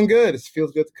 I'm doing good. It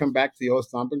feels good to come back to the old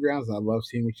stomping grounds. I love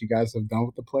seeing what you guys have done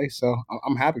with the place, so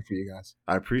I'm happy for you guys.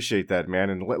 I appreciate that, man.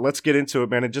 And let's get into it,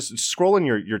 man. And just scrolling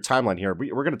your timeline here,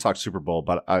 we're going to talk Super Bowl,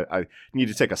 but I need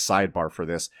to take a sidebar for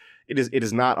this. It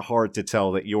is not hard to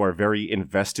tell that you are very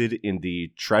invested in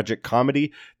the tragic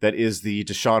comedy that is the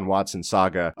Deshaun Watson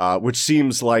saga, which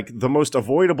seems like the most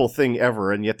avoidable thing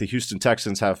ever, and yet the Houston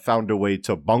Texans have found a way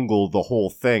to bungle the whole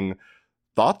thing.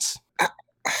 Thoughts?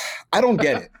 I don't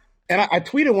get it. And I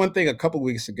tweeted one thing a couple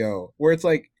weeks ago where it's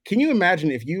like, can you imagine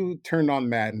if you turned on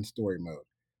Madden story mode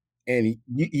and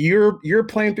you're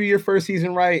playing through your first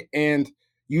season right and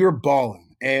you're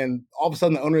balling, and all of a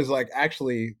sudden the owner is like,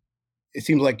 actually, it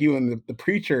seems like you and the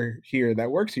preacher here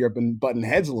that works here have been butting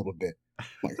heads a little bit.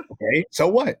 Like, okay, so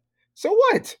what? So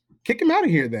what? Kick him out of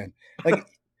here then. Like,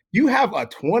 you have a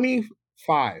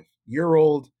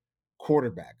 25-year-old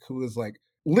quarterback who is like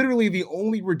literally the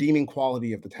only redeeming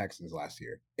quality of the Texans last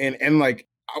year. And like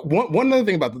one other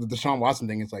thing about the Deshaun Watson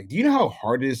thing is like, do you know how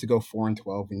hard it is to go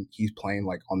 4-12 and he's playing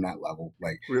like on that level?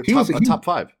 Like he was top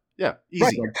five. Yeah, easy.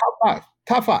 Right, like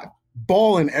top five.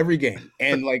 Ball in every game.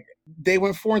 And like they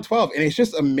went 4-12. And it's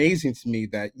just amazing to me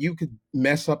that you could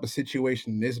mess up a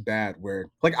situation this bad where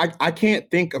like I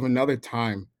can't think of another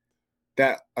time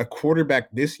that a quarterback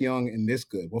this young and this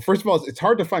good. Well, first of all, it's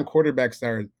hard to find quarterbacks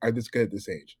that are this good at this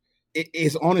age. It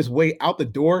is on his way out the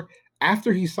door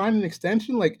after he signed an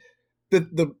extension. Like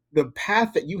the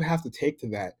path that you have to take to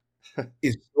that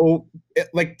is so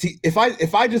like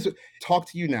if I just talk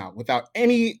to you now without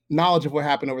any knowledge of what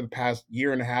happened over the past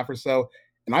year and a half or so,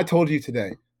 and I told you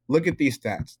today, look at these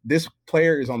stats. This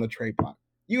player is on the trade block.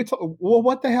 You would well,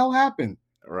 what the hell happened?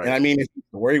 Right. And I mean, it's a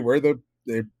story where the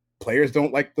players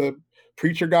don't like the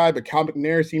preacher guy, but Cal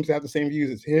McNair seems to have the same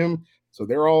views as him, so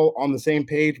they're all on the same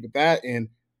page with that. And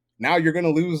now you're going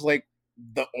to lose like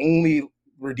the only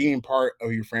redeeming part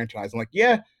of your franchise. And like,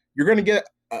 yeah, you're going to get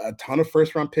a ton of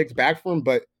first round picks back from him,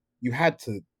 but you have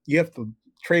to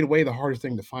trade away the hardest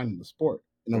thing to find in the sport,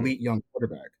 an elite young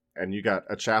quarterback. And you got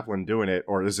a Chaplin doing it,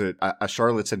 or is it a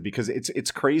charlatan? Because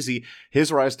it's crazy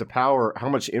his rise to power, how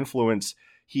much influence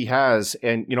he has.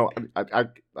 And you know,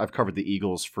 I've covered the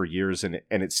Eagles for years, and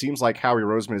it seems like Howie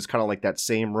Roseman is kind of like that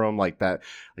same room, like that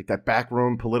back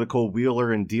room political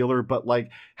wheeler and dealer. But like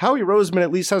Howie Roseman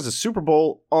at least has a Super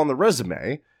Bowl on the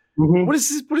resume. Mm-hmm. What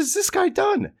has this guy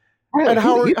done? Right. And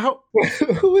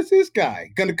who is this guy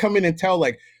going to come in and tell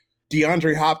like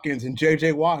DeAndre Hopkins and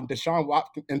J.J. Watt and Deshaun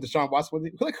Watson?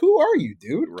 Like, who are you,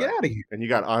 dude? Right. Get out of here. And you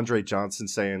got Andre Johnson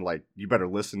saying like, you better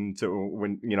listen to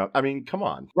when, you know, I mean, come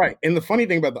on. Right. And the funny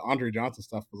thing about the Andre Johnson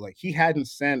stuff was like, he hadn't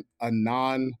sent a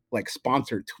non like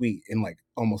sponsored tweet in like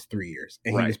almost 3 years.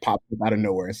 And He just pops up out of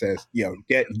nowhere and says, yo,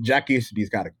 Jack Easterby's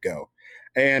got to go.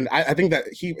 And I think that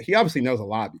he obviously knows a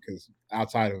lot because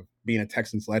outside of being a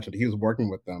Texans legend, he was working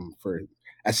with them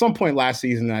at some point last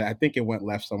season. I think it went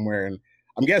left somewhere, and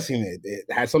I'm guessing it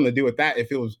had something to do with that.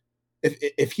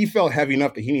 If he felt heavy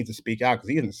enough that he needs to speak out because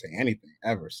he didn't say anything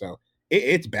ever, so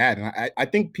it's bad. And I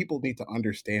think people need to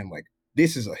understand like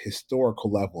this is a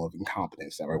historical level of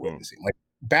incompetence that we're witnessing. Like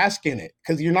bask in it,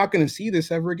 because you're not going to see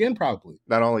this ever again, probably.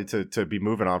 Not only to be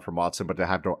moving on from Monson, but to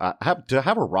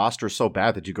have a roster so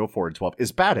bad that you go 4-12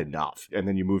 is bad enough, and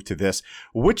then you move to this.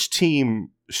 Which team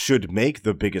should make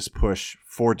the biggest push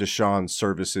for Deshaun's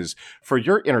services for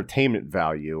your entertainment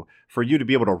value, for you to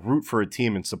be able to root for a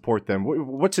team and support them?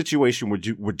 What situation would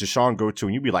Deshaun go to,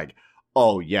 and you'd be like,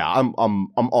 oh yeah, I'm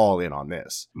all in on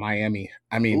this? Miami.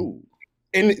 I mean, ooh.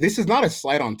 And this is not a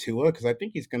slight on Tua, because I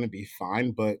think he's going to be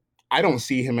fine, but I don't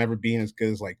see him ever being as good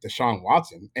as like Deshaun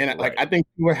Watson. And Right. like, I think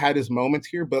Tua had his moments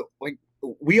here, but like,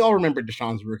 we all remember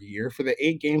Deshaun's rookie year. For the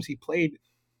 8 games he played,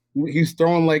 he's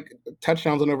throwing like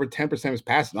touchdowns on over 10% of his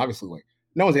passes. Obviously, like,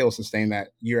 no one's able to sustain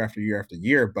that year after year after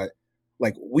year, but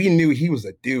like, we knew he was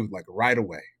a dude like right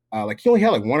away. Like, he only had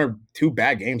like 1 or 2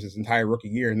 bad games his entire rookie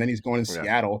year, and then he's going to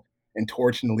Seattle and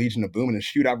torching the Legion of Boom in a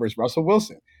shootout versus Russell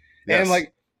Wilson. Yes. And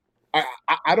like,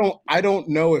 I don't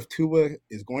know if Tua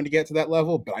is going to get to that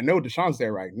level, but I know Deshaun's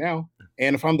there right now.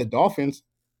 And if I'm the Dolphins,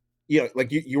 like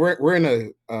we're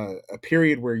in a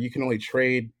period where you can only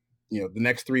trade, the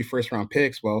next 3 first-round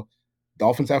picks. Well,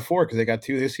 Dolphins have 4 because they got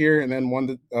 2 this year and then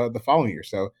 1 the following year.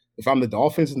 So if I'm the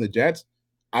Dolphins and the Jets,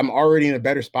 I'm already in a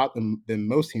better spot than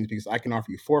most teams, because I can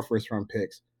offer you 4 first-round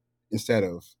picks instead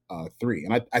of 3.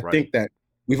 And I think that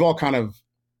we've all kind of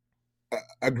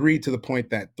agreed to the point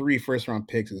that 3 first-round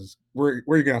picks is where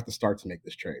you're gonna have to start to make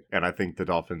this trade. And I think the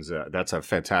Dolphins, that's a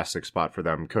fantastic spot for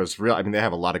them, because they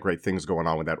have a lot of great things going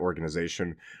on with that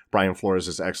organization. Brian Flores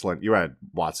is excellent. You add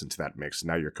Watson to that mix,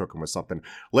 now you're cooking with something.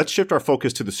 Let's shift our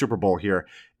focus to the Super Bowl here.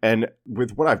 And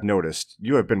with what I've noticed,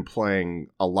 you have been playing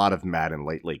a lot of Madden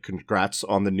lately. Congrats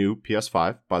on the new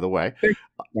PS5, by the way.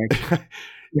 Thanks.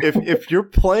 If you're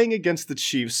playing against the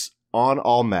Chiefs on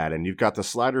all Madden, you've got the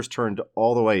sliders turned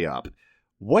all the way up.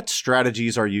 What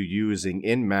strategies are you using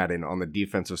in Madden on the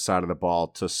defensive side of the ball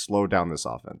to slow down this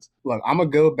offense? Look, I'm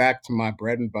going to go back to my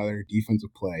bread and butter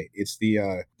defensive play. It's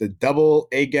the double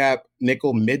A-gap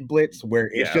nickel mid-blitz,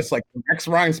 where it's just like the Rex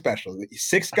Ryan special.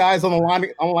 6 guys on the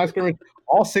line scrimmage,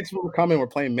 all 6 will come in. We're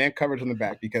playing man coverage on the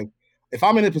back, because if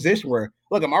I'm in a position where,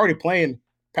 look, I'm already playing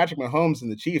Patrick Mahomes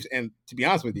and the Chiefs, and to be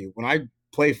honest with you, when I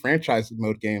play franchise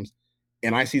mode games,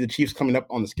 and I see the Chiefs coming up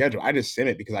on the schedule, I just sim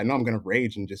it, because I know I'm going to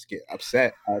rage and just get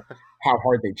upset at how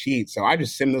hard they cheat. So I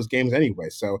just sim those games anyway.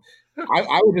 So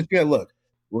I would just be like, look,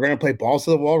 we're going to play balls to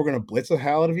the wall. We're going to blitz the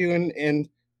hell out of you. And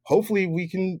hopefully we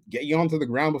can get you onto the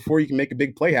ground before you can make a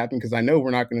big play happen, because I know we're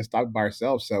not going to stop by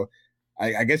ourselves. So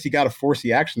I guess you got to force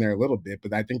the action there a little bit,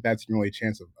 but I think that's your only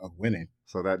chance of winning.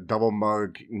 So that double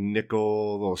mug,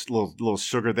 nickel, little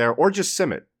sugar there, or just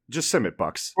sim it. Just sim it,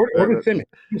 Bucks. Or just sim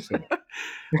it.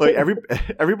 Like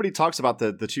everybody talks about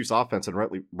the Chiefs' offense, and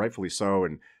rightfully so,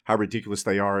 and how ridiculous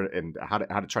they are, and how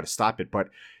to try to stop it. But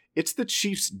it's the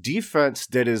Chiefs' defense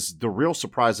that is the real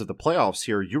surprise of the playoffs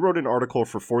here. You wrote an article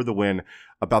for the Win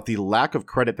about the lack of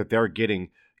credit that they're getting.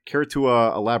 Care to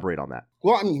elaborate on that?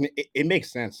 Well, I mean, it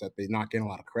makes sense that they're not getting a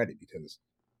lot of credit, because,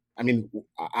 I mean,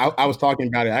 I was talking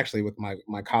about it actually with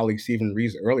my colleague Stephen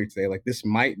Reeves earlier today. Like, this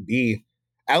might be,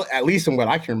 at least in what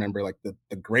I can remember, like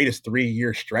the greatest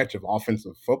 3-year stretch of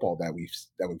offensive football that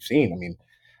we've seen. I mean,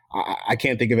 I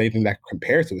can't think of anything that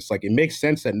compares to it. It's like, it makes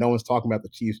sense that no one's talking about the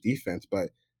Chiefs defense, but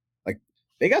like,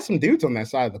 they got some dudes on that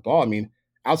side of the ball. I mean,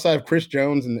 outside of Chris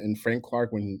Jones and Frank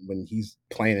Clark when he's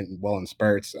playing well in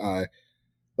spurts,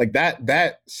 like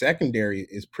that secondary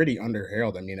is pretty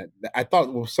underheralded. I mean, I thought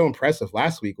what was so impressive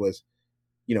last week was,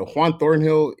 Juan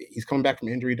Thornhill, he's coming back from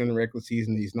injury during the regular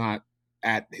season. He's not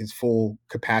at his full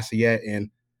capacity yet. And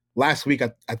last week,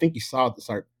 I think you saw it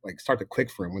start to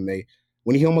click for him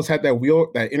when he almost had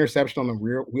that interception on the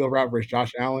wheel route versus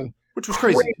Josh Allen, which was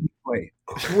crazy play.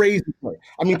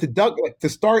 I mean, to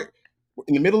start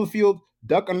in the middle of the field,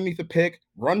 duck underneath the pick,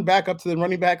 run back up to the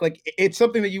running back. Like, it's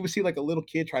something that you would see like a little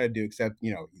kid try to do, except,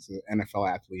 he's an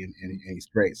NFL athlete and he's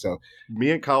great. So me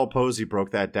and Kyle Posey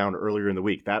broke that down earlier in the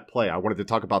week. That play, I wanted to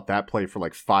talk about that play for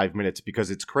like 5 minutes,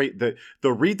 because it's great. The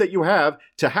read that you have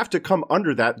to come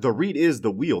under that, the read is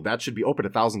the wheel. That should be open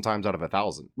 1,000 times out of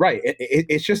 1,000. Right.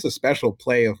 It's just a special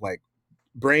play of like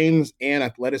brains and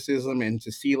athleticism, and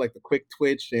to see like the quick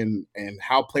twitch and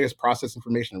how players process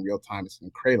information in real time. It's an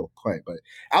incredible play. But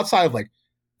outside of like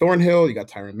Thornhill, you got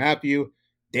Tyrann Mathieu,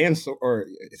 is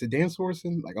it Dan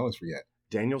Sorensen? Like, I always forget.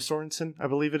 Daniel Sorensen, I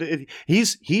believe it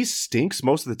is. He stinks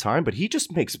most of the time, but he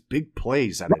just makes big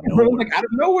plays out of nowhere. Like, out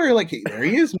of nowhere, like, there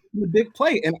he is, a big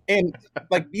play. And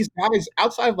like, these guys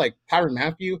outside of like Tyrann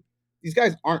Mathieu, these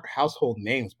guys aren't household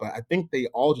names, but I think they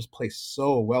all just play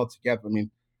so well together. I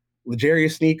mean,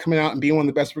 L'Jarius Sneed coming out and being one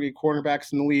of the best rookie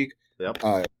cornerbacks in the league.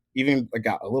 Yep. Even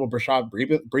got a little Brashad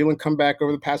Breeland come back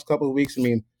over the past couple of weeks. I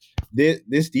mean,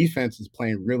 this defense is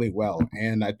playing really well.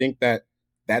 And I think that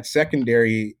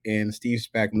secondary and Steve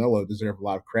Spagnuolo deserve a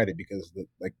lot of credit because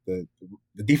the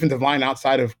defensive line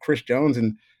outside of Chris Jones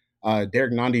and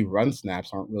Derek Nandi run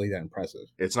snaps aren't really that impressive.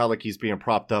 It's not like he's being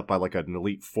propped up by like an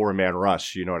elite 4-man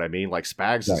rush. You know what I mean? Like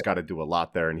Spags has got to do a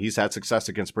lot there, and he's had success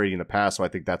against Brady in the past. So I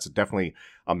think that's definitely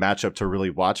a matchup to really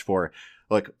watch for.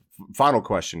 Like, final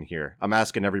question here. I'm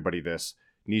asking everybody this.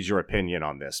 Needs your opinion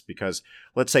on this, because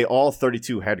let's say all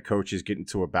 32 head coaches get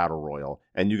into a battle royal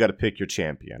and you got to pick your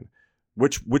champion.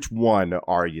 Which one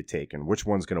are you taking? Which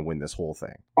one's going to win this whole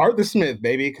thing? Arthur Smith,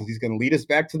 baby, because he's going to lead us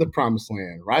back to the promised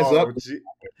land. Rise up.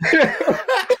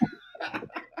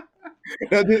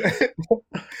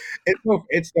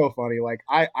 It's so funny. Like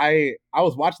I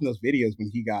was watching those videos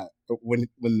when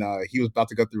he was about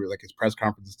to go through like his press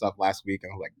conference and stuff last week,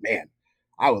 and I was like, man,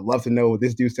 I would love to know what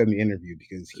this dude said in the interview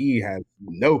because he has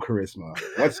no charisma.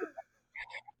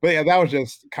 But yeah, that was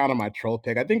just kind of my troll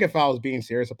pick. I think if I was being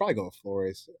serious, I'd probably go with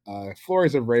Flores.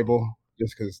 Flores or Vrabel,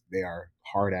 just because they are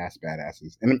hard-ass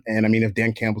badasses. And I mean, if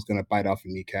Dan Campbell's going to bite off a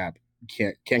kneecap,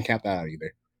 can't count that out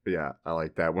either. Yeah, I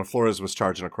like that. When Flores was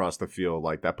charging across the field,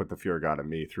 like that put the fear of God in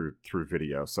me through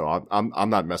video. So I'm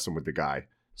not messing with the guy.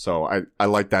 So I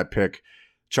like that pick.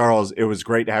 Charles, it was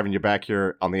great having you back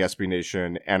here on the SB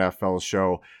Nation NFL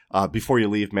show. Before you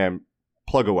leave, man,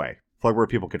 plug away. Plug where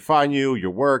people could find you, your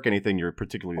work, anything you're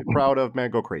particularly proud of, man.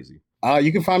 Go crazy.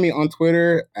 You can find me on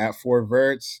Twitter at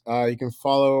 4verts. You can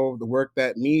follow the work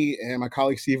that me and my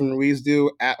colleague Stephen Ruiz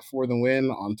do at For the Win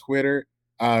on Twitter.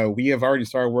 We have already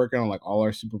started working on like all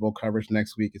our Super Bowl coverage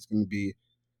next week. It's going to be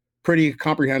pretty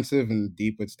comprehensive and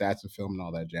deep with stats and film and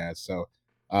all that jazz. So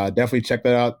definitely check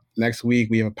that out next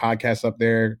week. We have a podcast up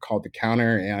there called The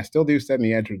Counter, and I still do Setting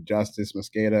the Edge with Justice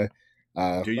Mosqueda.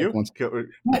 Do you?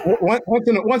 Like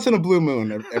once in a blue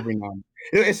moon every now and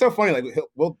then. It's so funny. Like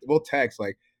we'll text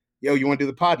like, "Yo, you want to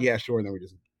do the pod?" Yeah, sure. And then we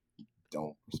just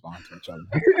don't respond to each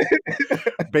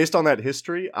other. Based on that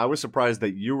history, I was surprised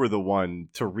that you were the one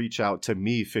to reach out to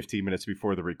me 15 minutes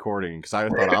before the recording because I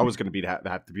thought I was going to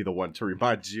have to be the one to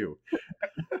remind you.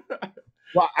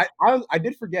 Well, I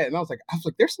did forget, and I was like,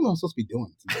 "There's something I'm supposed to be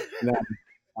doing." And then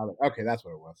I was like, "Okay, that's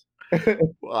what it was."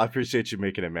 Well, I appreciate you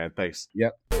making it, man. Thanks.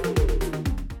 Yep.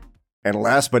 And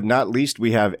last but not least,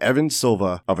 we have Evan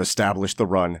Silva of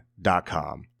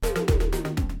EstablishTheRun.com.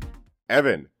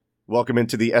 Evan, welcome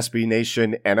into the SB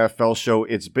Nation NFL show.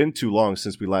 It's been too long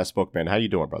since we last spoke, man. How you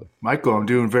doing, brother? Michael, I'm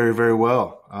doing very, very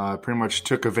well. Pretty much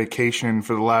took a vacation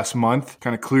for the last month,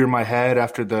 kind of clear my head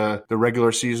after the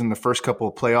regular season, the first couple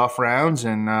of playoff rounds,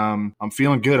 and I'm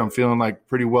feeling good. I'm feeling like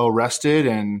pretty well rested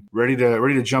and ready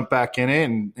to jump back in it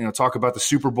and talk about the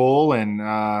Super Bowl and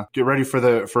get ready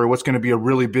for what's going to be a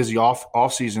really busy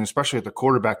off season, especially at the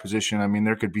quarterback position. I mean,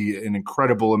 there could be an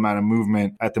incredible amount of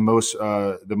movement at the most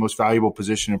valuable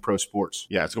position in pro sports.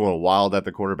 Yeah, it's going wild at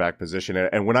the quarterback position.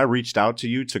 And when I reached out to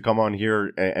you to come on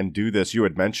here and do this, you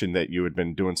had mentioned that you had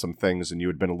been doing some things and you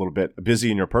had been a little bit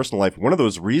busy in your personal life. One of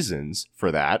those reasons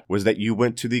for that was that you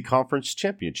went to the conference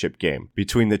championship game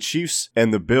between the Chiefs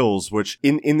and the Bills, which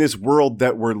in this world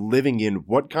that we're living in,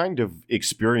 what kind of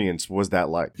experience was that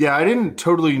like? Yeah, I didn't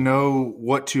totally know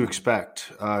what to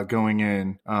expect going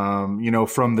in,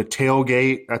 from the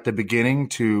tailgate at the beginning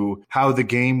to how the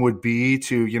game would be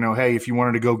to, hey, if you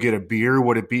wanted to go get a beer,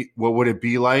 what would it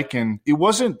be like? And it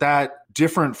wasn't that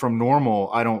different from normal,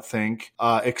 I don't think,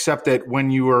 except that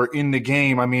when you were in the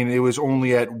game, I mean, it was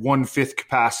only at 1/5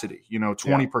 capacity,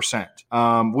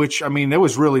 20%, which, I mean, it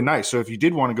was really nice. So if you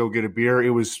did want to go get a beer, it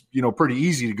was, pretty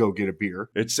easy to go get a beer.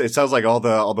 It sounds like all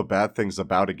the bad things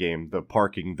about a game, the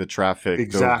parking, the traffic,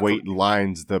 exactly. The wait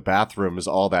lines, the bathrooms,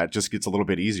 all that just gets a little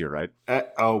bit easier, right?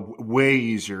 Way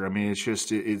easier. I mean, it's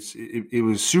just, it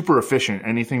was super efficient.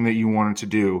 Anything that you wanted to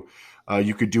do,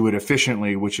 you could do it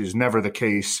efficiently, which is never the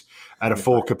case at a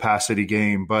full capacity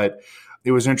game. But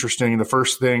it was interesting. The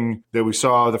first person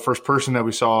that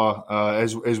we saw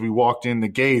as we walked in the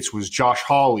gates was Josh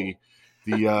Hawley,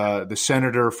 the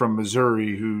senator from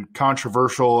Missouri, who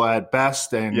controversial at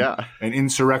best and an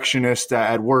insurrectionist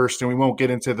at worst. And we won't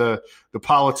get into the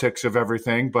politics of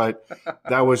everything, but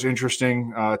that was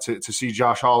interesting to see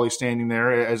Josh Hawley standing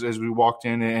there as we walked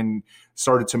in and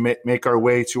started to make our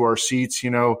way to our seats,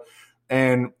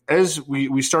 And as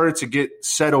we started to get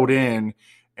settled in,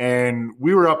 and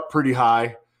we were up pretty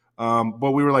high,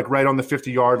 but we were like right on the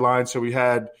 50-yard line. So we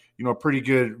had, a pretty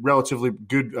good, relatively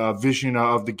good vision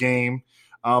of the game,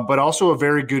 but also a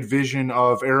very good vision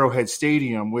of Arrowhead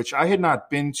Stadium, which I had not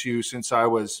been to since I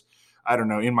was,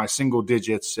 in my single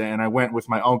digits. And I went with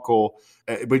my uncle.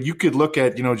 But you could look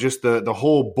at, just the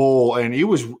whole bowl, and it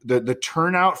was the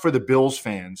turnout for the Bills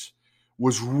fans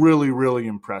was really, really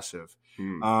impressive.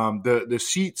 The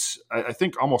seats, I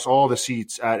think almost all the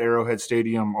seats at Arrowhead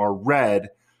Stadium are red.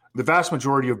 The vast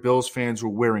majority of Bills fans were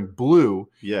wearing blue.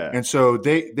 Yeah. And so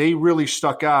they really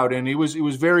stuck out. And it was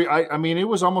very, I mean, it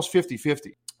was almost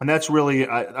 50-50. And that's really,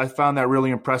 I found that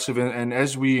really impressive. And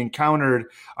as we encountered,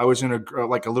 I was in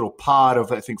a little pod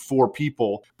of, I think, 4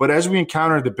 people. But as we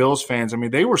encountered the Bills fans, I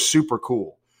mean, they were super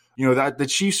cool. You know, that the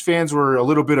Chiefs fans were a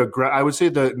little bit I would say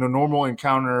the normal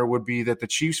encounter would be that the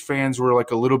Chiefs fans were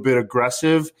like a little bit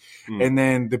aggressive, and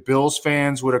then the Bills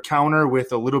fans would counter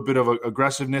with a little bit of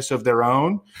aggressiveness of their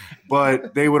own.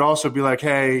 But they would also be like,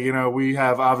 hey, you know, we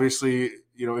have obviously,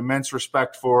 you know, immense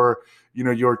respect for, you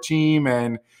know, your team,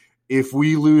 and if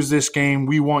we lose this game,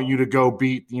 we want you to go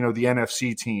beat, you know, the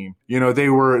NFC team. You know, they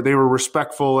were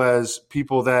respectful as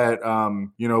people that,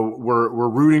 you know, were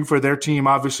rooting for their team,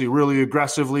 obviously really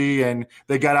aggressively, and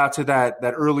they got out to that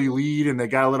early lead and they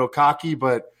got a little cocky,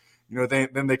 but you know,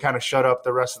 then they kind of shut up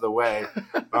the rest of the way.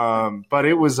 But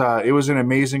it was an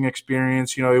amazing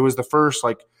experience. You know, it was the first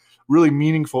really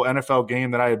meaningful NFL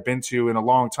game that I had been to in a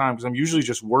long time, because I'm usually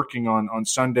just working on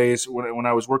Sundays. When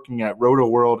I was working at Roto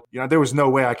World, you know, there was no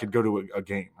way I could go to a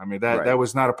game. I mean, that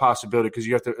was not a possibility, because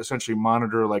you have to essentially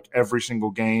monitor like every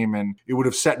single game, and it would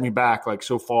have set me back like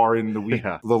so far in the week.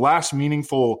 Yeah. The last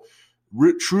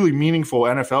truly meaningful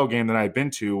NFL game that I had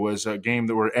been to was a game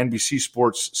where NBC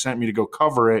Sports sent me to go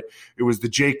cover it. It was the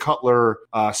Jay Cutler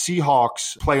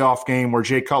Seahawks playoff game where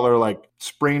Jay Cutler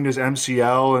sprained his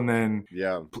MCL, and then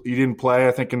he didn't play,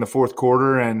 I think, in the fourth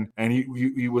quarter, and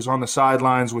he was on the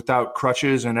sidelines without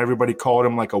crutches, and everybody called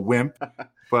him like a wimp.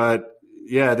 But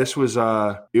yeah, this was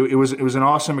it was an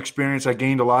awesome experience. I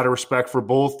gained a lot of respect for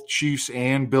both Chiefs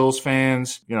and Bills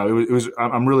fans. You know, it was.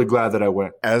 I'm really glad that I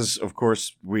went. As of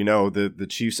course we know, the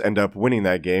Chiefs end up winning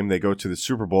that game. They go to the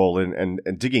Super Bowl, and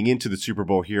digging into the Super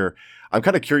Bowl here, I'm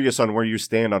kind of curious on where you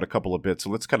stand on a couple of bits. So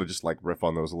let's kind of just riff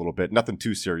on those a little bit. Nothing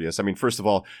too serious. I mean, first of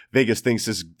all, Vegas thinks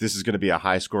this is going to be a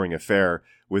high scoring affair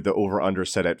with the over under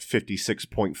set at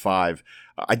 56.5.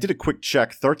 I did a quick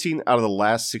check. 13 out of the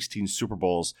last 16 Super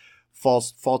Bowls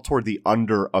fall toward the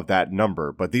under of that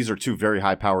number, but these are two very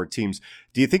high-powered teams.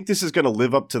 Do you think this is going to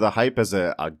live up to the hype as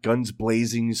a guns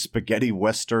blazing spaghetti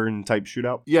western type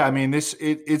shootout? Yeah, I mean, it's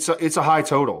a high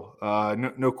total,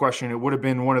 no question. It would have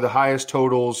been one of the highest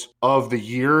totals of the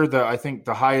year. I think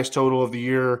the highest total of the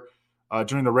year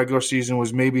during the regular season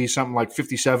was maybe something like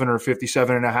 57 or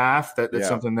 57.5. That's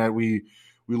something that we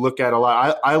look at a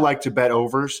lot. I like to bet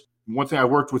overs. One thing, I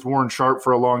worked with Warren Sharp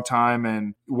for a long time,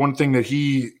 and one thing that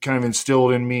he kind of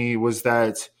instilled in me was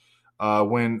that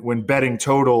when betting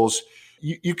totals,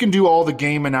 you can do all the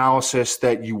game analysis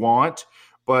that you want,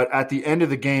 but at the end of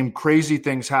the game, crazy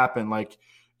things happen. Like,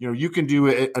 you know, you can do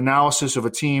an analysis of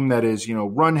a team that is, you know,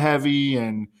 run heavy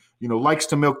and, you know, likes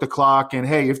to milk the clock. And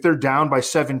hey, if they're down by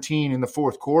 17 in the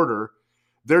fourth quarter,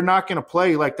 they're not going to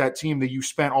play like that team that you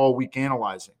spent all week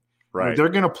analyzing. Right. You know, they're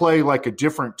going to play like a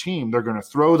different team. They're going to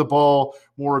throw the ball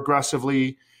more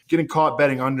aggressively. Getting caught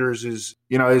betting unders is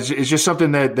just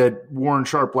something that Warren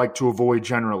Sharp liked to avoid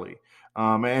generally.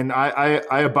 And I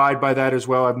abide by that as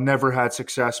well. I've never had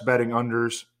success betting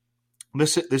unders.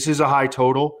 This is a high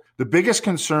total. The biggest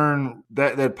concern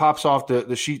that pops off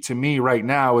the sheet to me right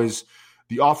now is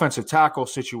the offensive tackle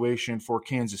situation for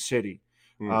Kansas City,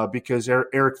 because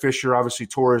Eric Fisher obviously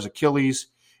tore his Achilles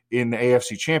in the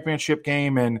AFC Championship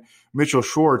game, and Mitchell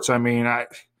Schwartz, I mean, I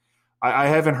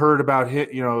haven't heard about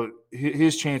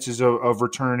his chances of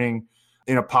returning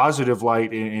in a positive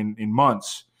light in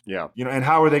months. Yeah. You know, and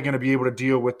how are they going to be able to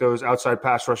deal with those outside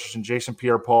pass rushers and Jason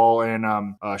Pierre-Paul and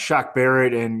Shaq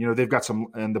Barrett? And, you know, they've got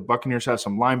and the Buccaneers have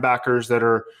some linebackers that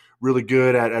are really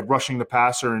good at rushing the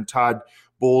passer, and Todd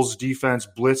Bowles' defense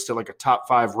blitzed at like a top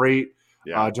 5 rate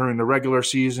during the regular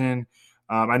season.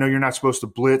 I know you're not supposed to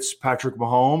blitz Patrick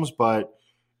Mahomes, but,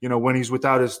 you know, when he's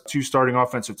without his 2 starting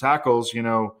offensive tackles, you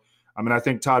know, I mean, I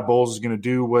think Todd Bowles is going to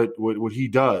do what he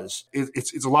does.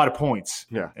 It's a lot of points.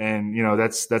 Yeah. And, you know,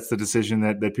 that's the decision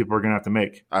that people are going to have to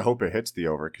make. I hope it hits the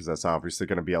over, because that's obviously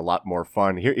going to be a lot more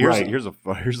fun. Here's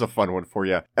a fun one for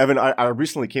you. Evan, I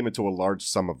recently came into a large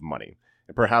sum of money.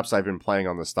 Perhaps I've been playing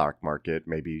on the stock market,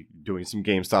 maybe doing some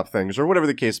GameStop things, or whatever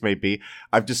the case may be.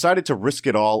 I've decided to risk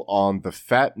it all on the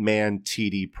Fat Man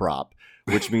TD prop,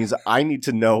 which means I need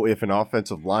to know if an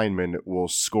offensive lineman will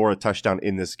score a touchdown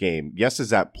in this game. Yes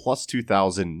is at plus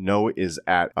 2,000. No is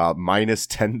at minus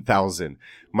 10,000.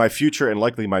 My future and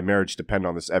likely my marriage depend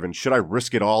on this, Evan. Should I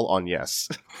risk it all on yes?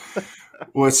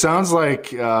 Well, it sounds like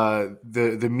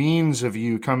the means of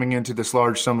you coming into this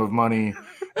large sum of money,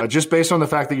 just based on the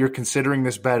fact that you're considering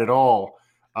this bet at all,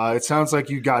 it sounds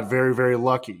like you got very, very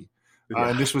lucky.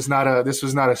 And this was not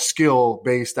a skill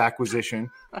based acquisition.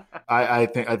 I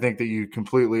think that you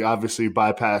completely obviously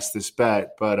bypassed this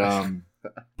bet, but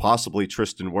possibly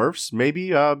Tristan Wirfs, maybe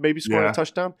scoring a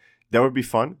touchdown. That would be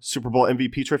fun. Super Bowl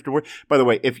MVP Tristan Wirfs. By the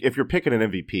way, if you're picking an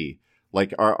MVP,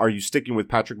 like are you sticking with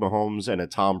Patrick Mahomes and a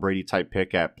Tom Brady type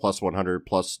pick at plus 100,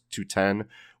 plus 210?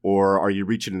 Or are you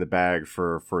reaching in the bag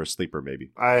for a sleeper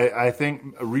maybe? I think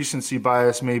recency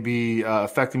bias may be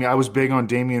affecting me. I was big on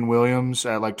Damian Williams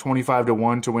at like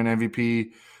 25-1 to win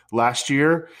MVP last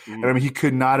year. And I mean, he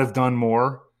could not have done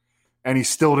more, and he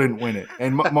still didn't win it.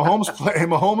 And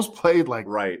Mahomes played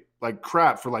like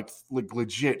crap for like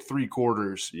legit 3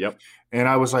 quarters. Yep. And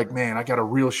I was like, man, I got a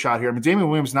real shot here. I mean, Damian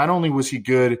Williams, not only was he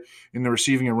good in the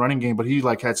receiving and running game, but he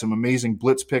like had some amazing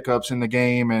blitz pickups in the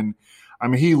game. And I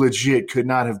mean, he legit could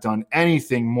not have done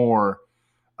anything more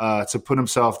to put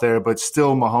himself there, but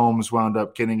still Mahomes wound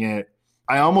up getting it.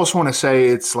 I almost want to say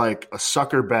it's like a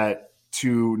sucker bet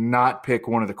to not pick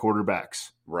one of the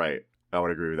quarterbacks. Right. I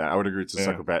would agree with that. I would agree it's a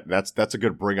sucker bet. That's a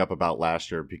good bring up about last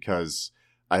year, because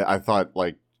I thought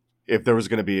like if there was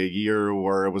going to be a year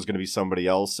where it was going to be somebody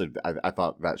else, I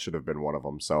thought that should have been one of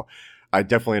them. So I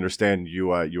definitely understand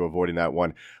you avoiding that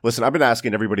one. Listen, I've been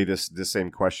asking everybody this same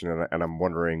question, and I'm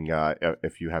wondering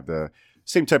if you have the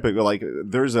same type of, like,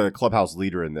 there's a clubhouse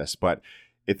leader in this, but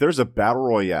if there's a battle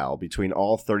royale between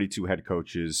all 32 head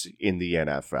coaches in the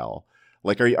NFL,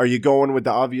 like, are you going with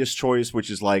the obvious choice, which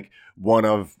is like one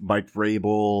of Mike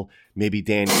Vrabel, maybe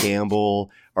Dan Campbell,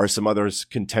 or some others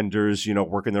contenders,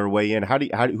 working their way in?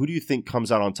 Who do you think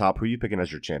comes out on top? Who are you picking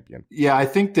as your champion? Yeah, I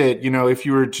think that, if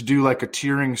you were to do like a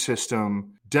tiering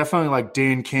system, definitely like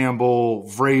Dan Campbell,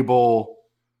 Vrabel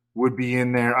would be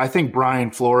in there. I think Brian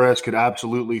Flores could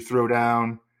absolutely throw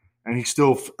down, and he's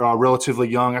still relatively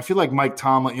young. I feel like Mike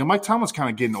Tomlin, Mike Tomlin's kind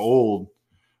of getting old.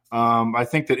 I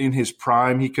think that in his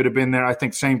prime, he could have been there. I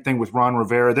think same thing with Ron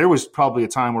Rivera. There was probably a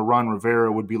time where Ron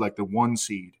Rivera would be like the 1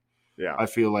 seed. Yeah, I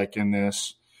feel like in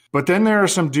this. But then there are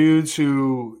some dudes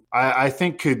who I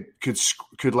think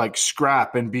could like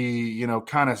scrap and be,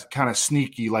 kind of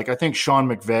sneaky. Like I think Sean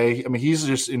McVay. I mean, he's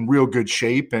just in real good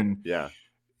shape, and I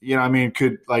mean,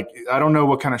 I don't know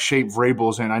what kind of shape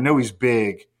Vrabel's in. I know he's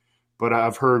big, but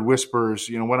I've heard whispers.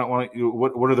 What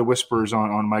are the whispers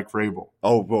on Mike Vrabel?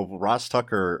 Oh, well, Ross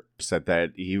Tucker said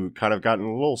that he kind of gotten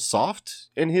a little soft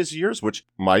in his years. Which,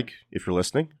 Mike, if you're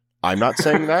listening, I'm not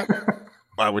saying that.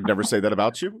 I would never say that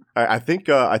about you. I think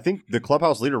the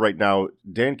clubhouse leader right now,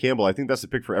 Dan Campbell, I think that's the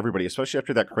pick for everybody, especially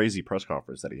after that crazy press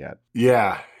conference that he had.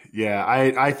 Yeah.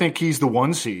 I think he's the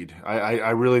 1 seed. I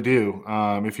really do.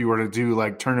 If you were to do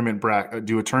like a tournament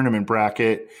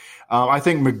bracket, I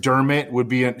think McDermott would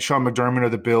be Sean McDermott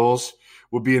of the Bills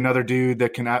would be another dude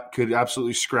that could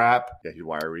absolutely scrap. Yeah, he's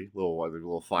wiry,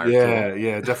 little fire.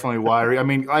 Yeah, definitely wiry. I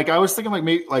mean, like I was thinking like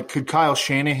maybe like could Kyle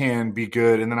Shanahan be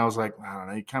good? And then I was like, I don't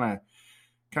know, he kind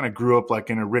of grew up like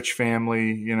in a rich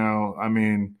family, I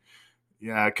mean,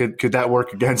 yeah, could that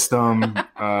work against them?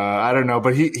 I don't know,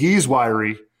 but he's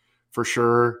wiry for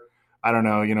sure. I don't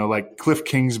know, like Cliff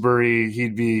Kingsbury,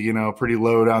 he'd be, pretty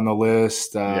low down the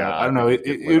list. I don't know.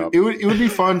 It would be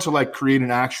fun to like create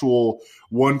an actual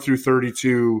 1 through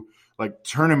 32 like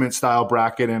tournament style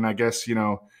bracket, and I guess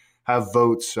have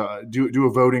votes, do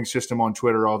a voting system on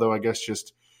Twitter. Although I guess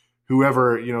just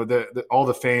whoever, all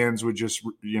the fans would just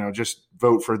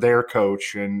vote for their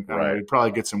coach, and we'd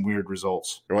probably get some weird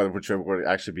results. Which would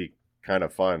actually be kind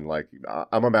of fun. Like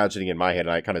I'm imagining in my head,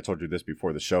 and I kind of told you this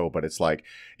before the show, but it's like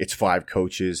it's 5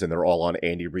 coaches and they're all on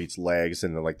Andy Reid's legs,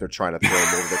 and they're trying to throw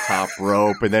him over the top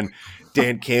rope, and then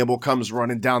Dan Campbell comes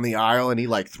running down the aisle and he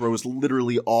like throws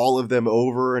literally all of them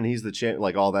over, and he's the champ,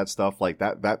 like all that stuff. Like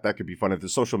that could be fun. If the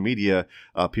social media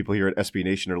people here at SB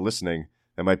Nation are listening,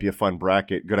 that might be a fun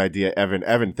bracket. Good idea, Evan.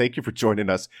 Evan, thank you for joining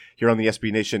us here on the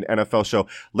SB Nation NFL show.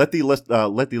 Let the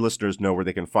listeners know where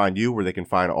they can find you, where they can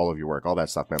find all of your work, all that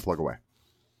stuff, man. Plug away.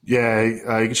 Yeah,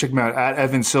 you can check me out at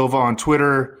Evan Silva on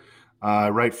Twitter.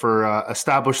 Right for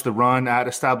Establish the Run, at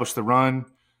Establish the Run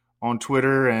on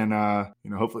Twitter, and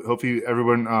hopefully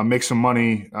everyone makes some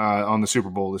money on the Super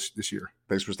Bowl this year.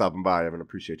 Thanks for stopping by, Evan.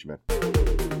 Appreciate you, man.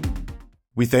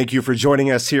 We thank you for joining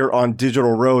us here on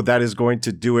Digital Road. That is going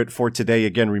to do it for today.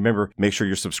 Again, remember, make sure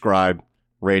you're subscribed,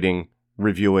 rating,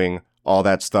 reviewing, all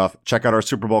that stuff. Check out our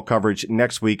Super Bowl coverage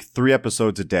next week, 3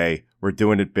 episodes a day. We're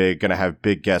doing it big, going to have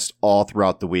big guests all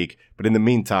throughout the week. But in the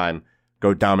meantime,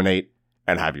 go dominate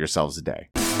and have yourselves a day.